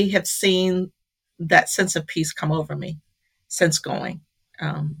 and they have seen that sense of peace come over me since going.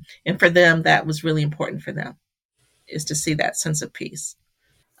 And for them, that was really important for them, is to see that sense of peace.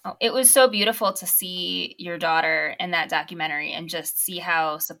 Oh, it was so beautiful to see your daughter in that documentary and just see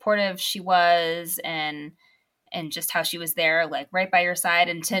how supportive she was and just how she was there, like right by your side,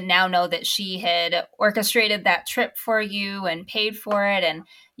 and to now know that she had orchestrated that trip for you and paid for it. And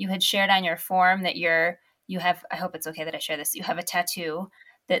you had shared on your form that you have, I hope it's okay that I share this, you have a tattoo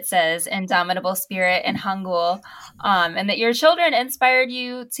that says Indomitable Spirit in Hangul, and that your children inspired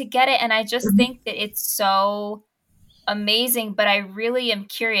you to get it. And I just think that it's so amazing, but I really am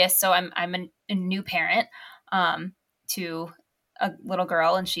curious. So I'm a new parent to a little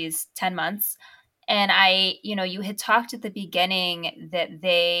girl, and she's 10 months. And you had talked at the beginning that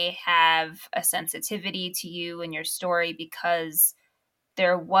they have a sensitivity to you and your story because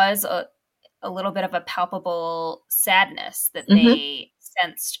there was a little bit of a palpable sadness that they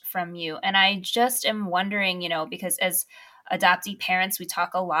sensed from you. And I just am wondering, because as adoptee parents, we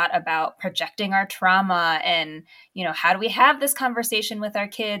talk a lot about projecting our trauma and, how do we have this conversation with our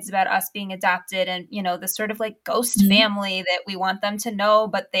kids about us being adopted and, this sort of like ghost family that we want them to know,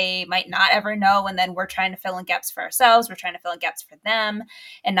 but they might not ever know. And then we're trying to fill in gaps for ourselves. We're trying to fill in gaps for them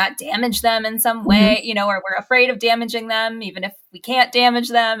and not damage them in some way, or we're afraid of damaging them, even if we can't damage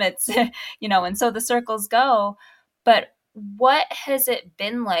them. It's, and so the circles go. But what has it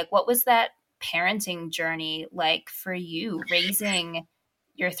been like? What was that parenting journey like for you, raising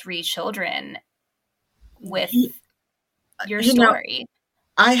your 3 children with your story?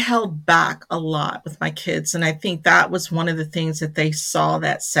 I held back a lot with my kids, and I think that was one of the things that they saw,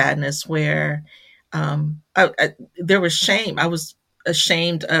 that sadness where there was shame. I was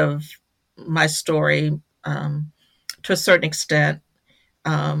ashamed of my story to a certain extent.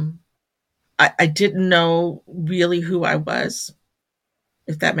 I didn't know really who I was,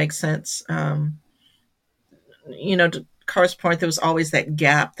 if that makes sense. To Car's point, there was always that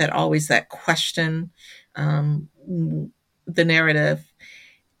gap, that question, the narrative.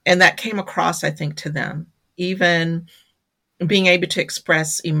 And that came across, I think, to them. Even being able to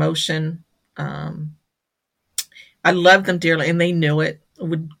express emotion. I loved them dearly, and they knew it.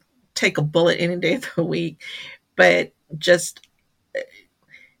 Would take a bullet any day of the week. But just,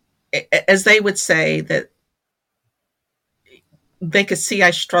 as they would say, that they could see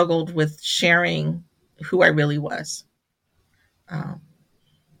I struggled with sharing who I really was.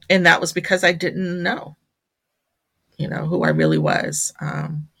 And that was because I didn't know, who I really was.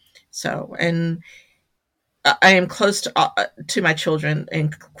 And I am close to my children,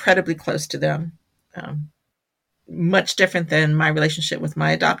 incredibly close to them. Much different than my relationship with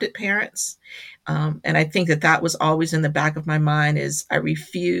my adopted parents. And I think that was always in the back of my mind, is I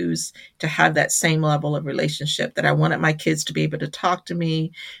refuse to have that same level of relationship, that I wanted my kids to be able to talk to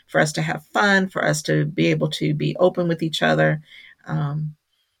me, for us to have fun, for us to be able to be open with each other. And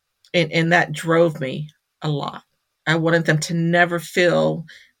that drove me a lot. I wanted them to never feel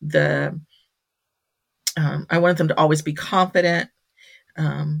I wanted them to always be confident,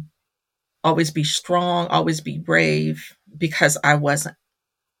 always be strong, always be brave, because I wasn't.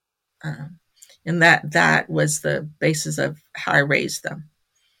 And that was the basis of how I raised them.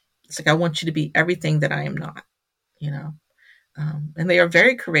 It's like, I want you to be everything that I am not, you know. And they are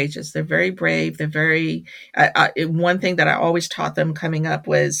very courageous. They're very brave. They're very, one thing that I always taught them coming up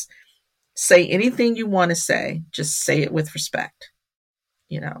was, say anything you want to say, just say it with respect.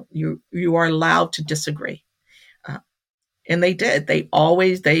 You know, you are allowed to disagree. And they did. They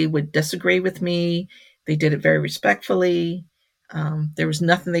would disagree with me. They did it very respectfully. There was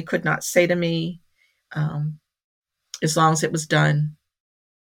nothing they could not say to me, as long as it was done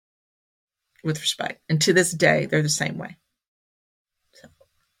with respect. And to this day, they're the same way. So,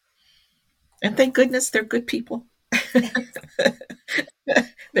 and thank goodness they're good people.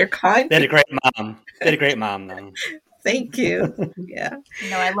 They're kind. They had a great mom. They had a great mom, though. Thank you. Yeah.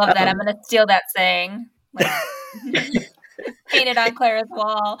 No, I love that. I'm going to steal that saying. Like, painted on Clara's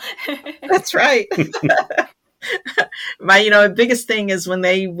wall. That's right. My biggest thing is when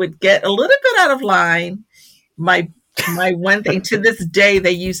they would get a little bit out of line, my one thing to this day,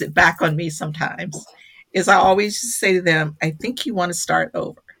 they use it back on me sometimes, is I always say to them, I think you want to start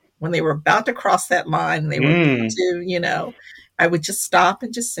over. When they were about to cross that line, they were about to, I would just stop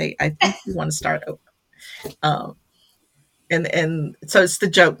and just say, I think you want to start over. And so it's the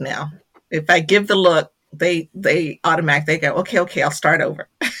joke now. If I give the look, they automatically go, okay, I'll start over.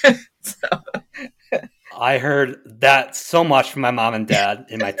 So. I heard that so much from my mom and dad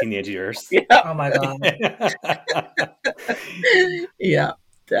in my teenage years. Yeah. Oh my God. Yeah.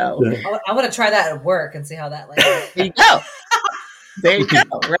 So. I want to try that at work and see how that lands. There you go. There you go.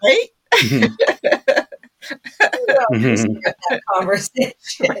 Right? That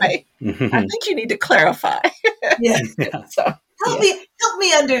conversation. Right. I think you need to clarify. Yeah. So, help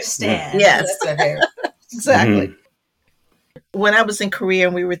me understand. Yes. Exactly. Mm-hmm. When I was in Korea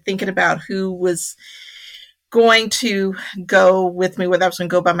and we were thinking about who was going to go with me, whether I was going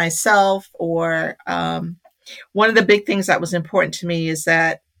to go by myself or one of the big things that was important to me is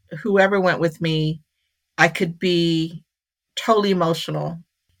that whoever went with me, I could be totally emotional.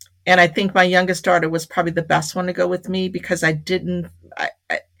 And I think my youngest daughter was probably the best one to go with me because I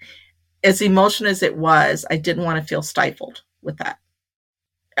as emotional as it was, I didn't want to feel stifled with that.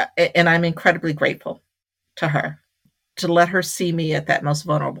 And I'm incredibly grateful to her to let her see me at that most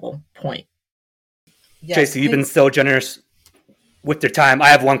vulnerable point. Yes. Tracy, you've been so generous with your time. I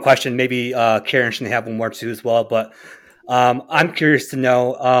have one question. Maybe Karen should have one more too as well. But I'm curious to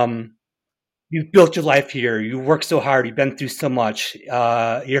know, you've built your life here. You worked so hard. You've been through so much.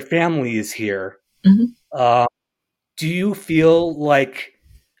 Your family is here. Mm-hmm. Do you feel like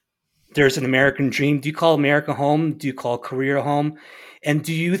there's an American dream? Do you call America home? Do you call Korea home? And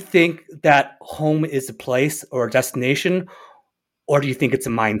do you think that home is a place or a destination, or do you think it's a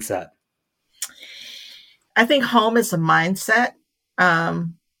mindset? I think home is a mindset. I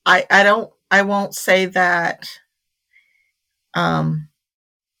won't say that. How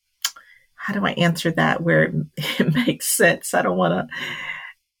do I answer that where it makes sense? I don't want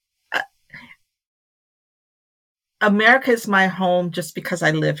to. America is my home just because I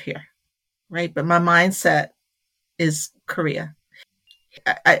live here, right? But my mindset is Korea.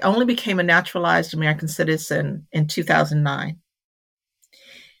 I only became a naturalized American citizen in 2009.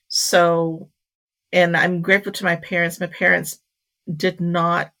 So, and I'm grateful to my parents. My parents did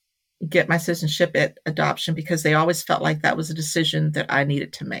not get my citizenship at adoption because they always felt like that was a decision that I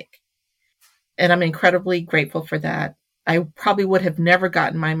needed to make. And I'm incredibly grateful for that. I probably would have never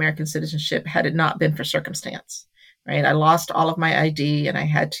gotten my American citizenship had it not been for circumstance, right? I lost all of my ID and I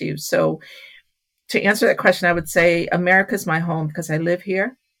had to. So to answer that question, I would say America's my home because I live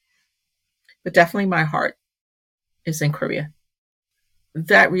here, but definitely my heart is in Korea.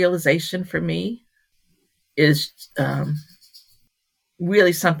 That realization for me is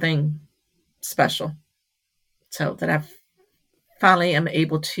really something special. So that I finally am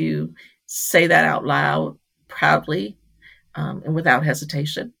able to say that out loud, proudly, and without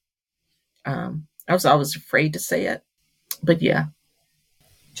hesitation. I was always afraid to say it, but yeah.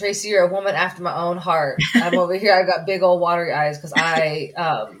 Tracy, you're a woman after my own heart. I'm over here. I've got big old watery eyes because I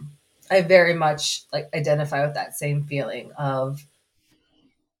very much identify with that same feeling of,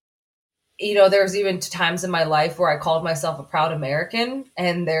 there's even times in my life where I called myself a proud American,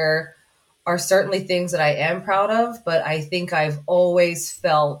 and there are certainly things that I am proud of, but I think I've always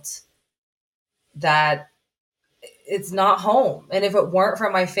felt that it's not home. And if it weren't for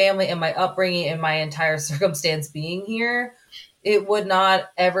my family and my upbringing and my entire circumstance being here, it would not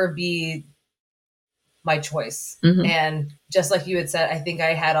ever be my choice. Mm-hmm. And just like you had said, I think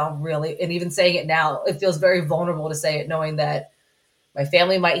I had on really, and even saying it now, it feels very vulnerable to say it, knowing that my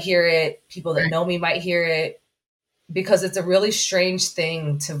family might hear it, people that know me might hear it, because it's a really strange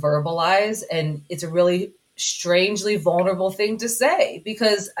thing to verbalize, and it's a really strangely vulnerable thing to say,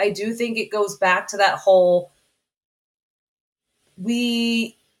 because I do think it goes back to that whole,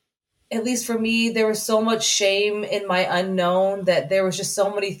 at least for me, there was so much shame in my unknown that there was just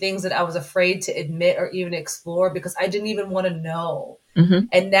so many things that I was afraid to admit or even explore because I didn't even want to know. Mm-hmm.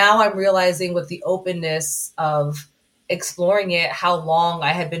 And now I'm realizing with the openness of exploring it, how long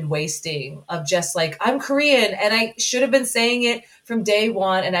I had been wasting of just like, I'm Korean and I should have been saying it from day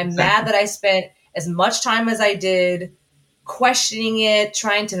one. And I'm mad that I spent as much time as I did questioning it,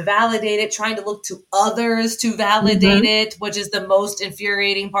 trying to validate it, trying to look to others to validate it, which is the most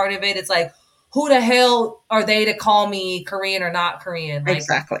infuriating part of it. It's like, who the hell are they to call me Korean or not Korean? Like,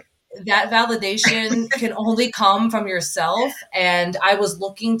 Exactly. That validation can only come from yourself. And I was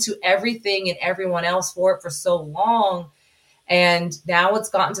looking to everything and everyone else for it for so long. And now it's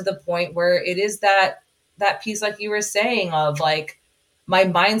gotten to the point where it is that piece, like you were saying, of like, my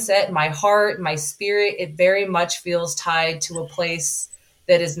mindset, my heart, my spirit, it very much feels tied to a place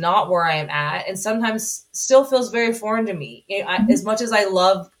that is not where I am at, and sometimes still feels very foreign to me. As much as I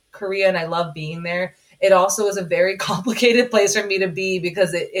love Korea and I love being there, it also is a very complicated place for me to be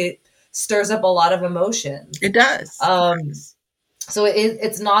because it stirs up a lot of emotions. It does. So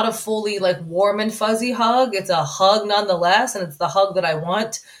it's not a fully like warm and fuzzy hug. It's a hug nonetheless, and it's the hug that I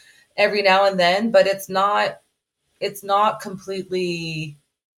want every now and then, but it's not completely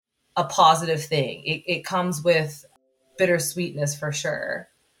a positive thing. It comes with bittersweetness for sure.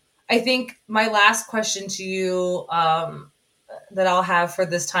 I think my last question to you that I'll have for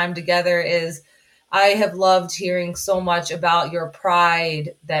this time together is, I have loved hearing so much about your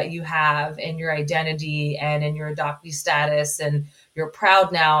pride that you have in your identity and in your adoptee status, and you're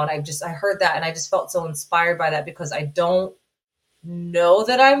proud now. And I heard that and I just felt so inspired by that because I don't know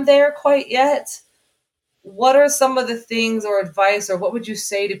that I'm there quite yet. What are some of the things or advice, or what would you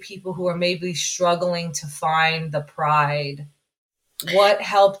say to people who are maybe struggling to find the pride? What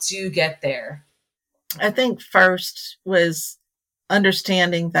helped you get there? I think first was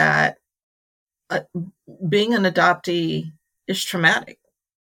understanding that being an adoptee is traumatic,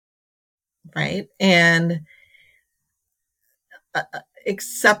 right? And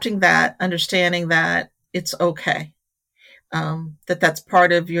accepting that, understanding that it's okay, that's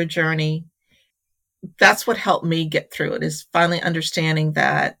part of your journey. That's what helped me get through it, is finally understanding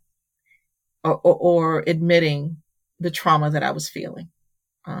that, or admitting the trauma that I was feeling,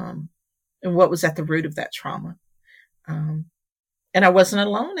 and what was at the root of that trauma. And I wasn't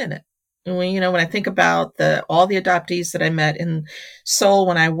alone in it. And when I think about all the adoptees that I met in Seoul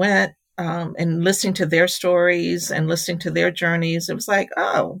when I went, and listening to their stories and listening to their journeys, it was like,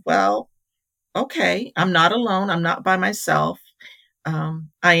 oh, well, okay, I'm not alone. I'm not by myself. I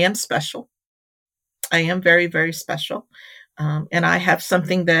am special. I am very, very special. And I have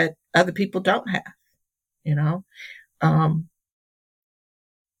something that other people don't have,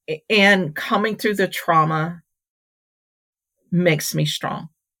 and coming through the trauma makes me strong.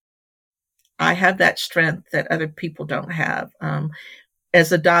 I have that strength that other people don't have. As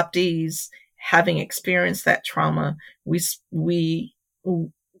adoptees, having experienced that trauma, we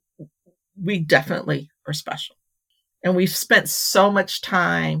definitely are special. And we've spent so much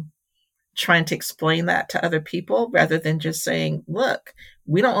time trying to explain that to other people rather than just saying, look,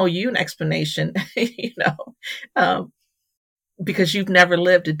 we don't owe you an explanation, because you've never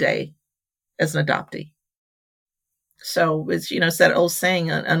lived a day as an adoptee. So it's, it's that old saying,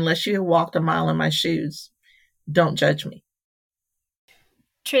 unless you have walked a mile in my shoes, don't judge me.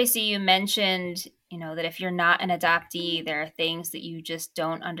 Tracy, you mentioned, that if you're not an adoptee, there are things that you just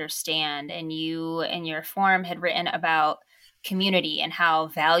don't understand. And you, in your form, had written about community and how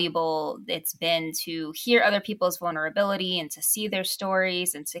valuable it's been to hear other people's vulnerability and to see their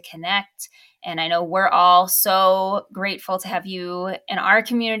stories and to connect. And I know we're all so grateful to have you in our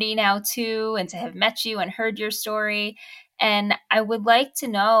community now too, and to have met you and heard your story. And I would like to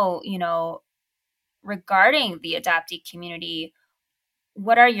know, regarding the adoptee community,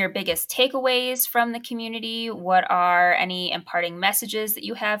 what are your biggest takeaways from the community? What are any imparting messages that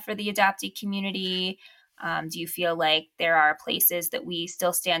you have for the adoptee community? Do you feel like there are places that we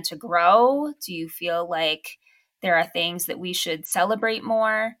still stand to grow? Do you feel like there are things that we should celebrate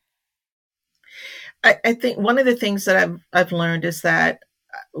more? I think one of the things that I've learned is that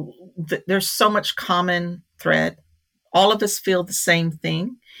there's so much common thread. All of us feel the same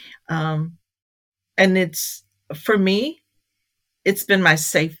thing. And it's, for me, it's been my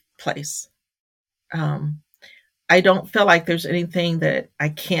safe place. I don't feel like there's anything that I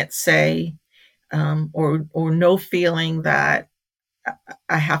can't say, or no feeling that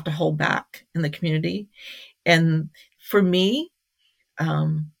I have to hold back in the community. And for me,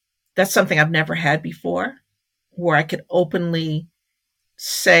 that's something I've never had before, where I could openly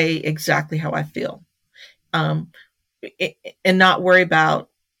say exactly how I feel, and not worry about,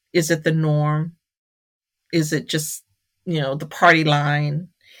 is it the norm? Is it just, the party line?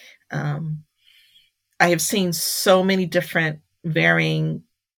 I have seen so many different varying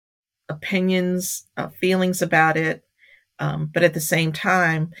opinions, feelings about it. But at the same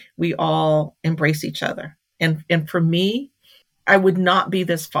time, we all embrace each other. And for me, I would not be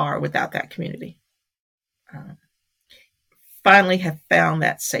this far without that community. Finally have found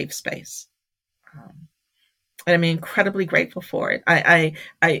that safe space. And I'm incredibly grateful for it.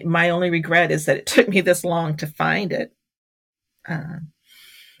 My only regret is that it took me this long to find it.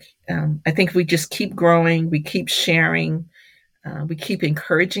 I think we just keep growing, we keep sharing, we keep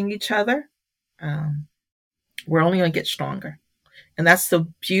encouraging each other. We're only going to get stronger. And that's the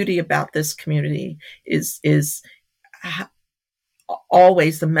beauty about this community is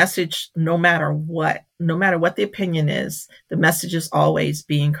always the message, no matter what the opinion is, the message is always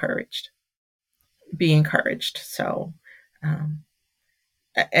be encouraged. Be encouraged. So,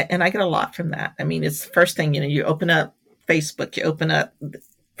 and I get a lot from that. I mean, it's the first thing, you open up Facebook,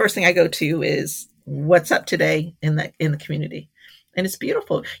 first thing I go to is what's up today in the community. And it's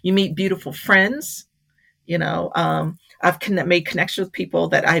beautiful. You meet beautiful friends. I've made connections with people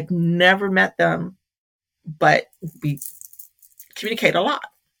that I've never met them, but we communicate a lot,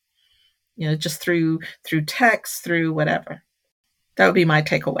 just through text, through whatever. That would be my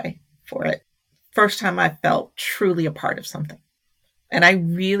takeaway for it. First time I felt truly a part of something. And I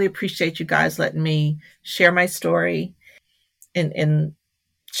really appreciate you guys letting me share my story and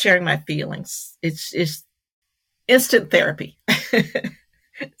sharing my feelings. It's instant therapy.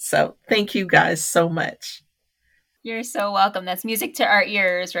 So thank you guys so much. You're so welcome. That's music to our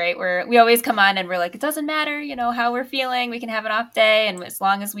ears, right? We always come on and we're like, it doesn't matter, how we're feeling. We can have an off day. And as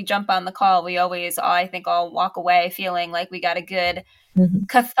long as we jump on the call, we always, I think I'll walk away feeling like we got a good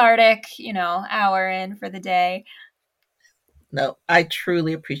cathartic, hour in for the day. No, I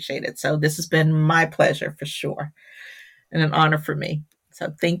truly appreciate it. So this has been my pleasure for sure. And an honor for me.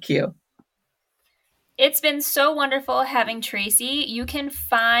 So thank you. It's been so wonderful having Tracy. You can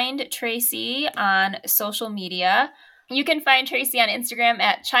find Tracy on social media. You can find Tracy on Instagram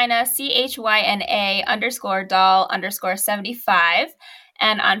at China, CHYNA_doll_75.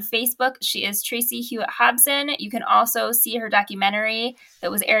 And on Facebook, she is Tracy Hewitt Hobson. You can also see her documentary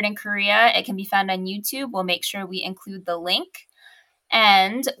that was aired in Korea. It can be found on YouTube. We'll make sure we include the link.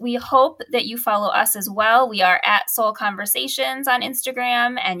 And we hope that you follow us as well. We are at Soul Conversations on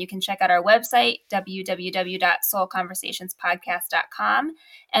Instagram, and you can check out our website, www.soulconversationspodcast.com.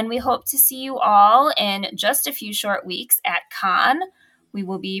 And we hope to see you all in just a few short weeks at Con. We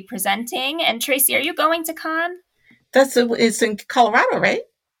will be presenting. And Tracy, are you going to Con? It's in Colorado, right?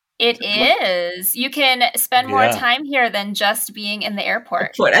 It is. You can spend more time here than just being in the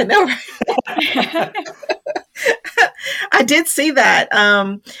airport. I know. I did see that.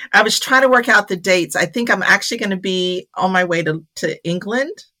 I was trying to work out the dates. I think I'm actually going to be on my way to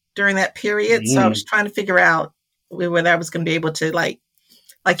England during that period. So I was trying to figure out whether I was going to be able to, like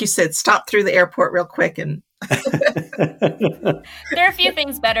you said, stop through the airport real quick. And there are a few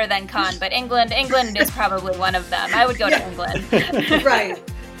things better than Con, but England is probably one of them. I would go to England. Right.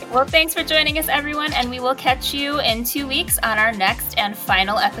 Well, thanks for joining us, everyone, and we will catch you in 2 weeks on our next and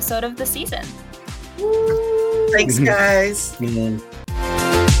final episode of the season. Thanks, guys.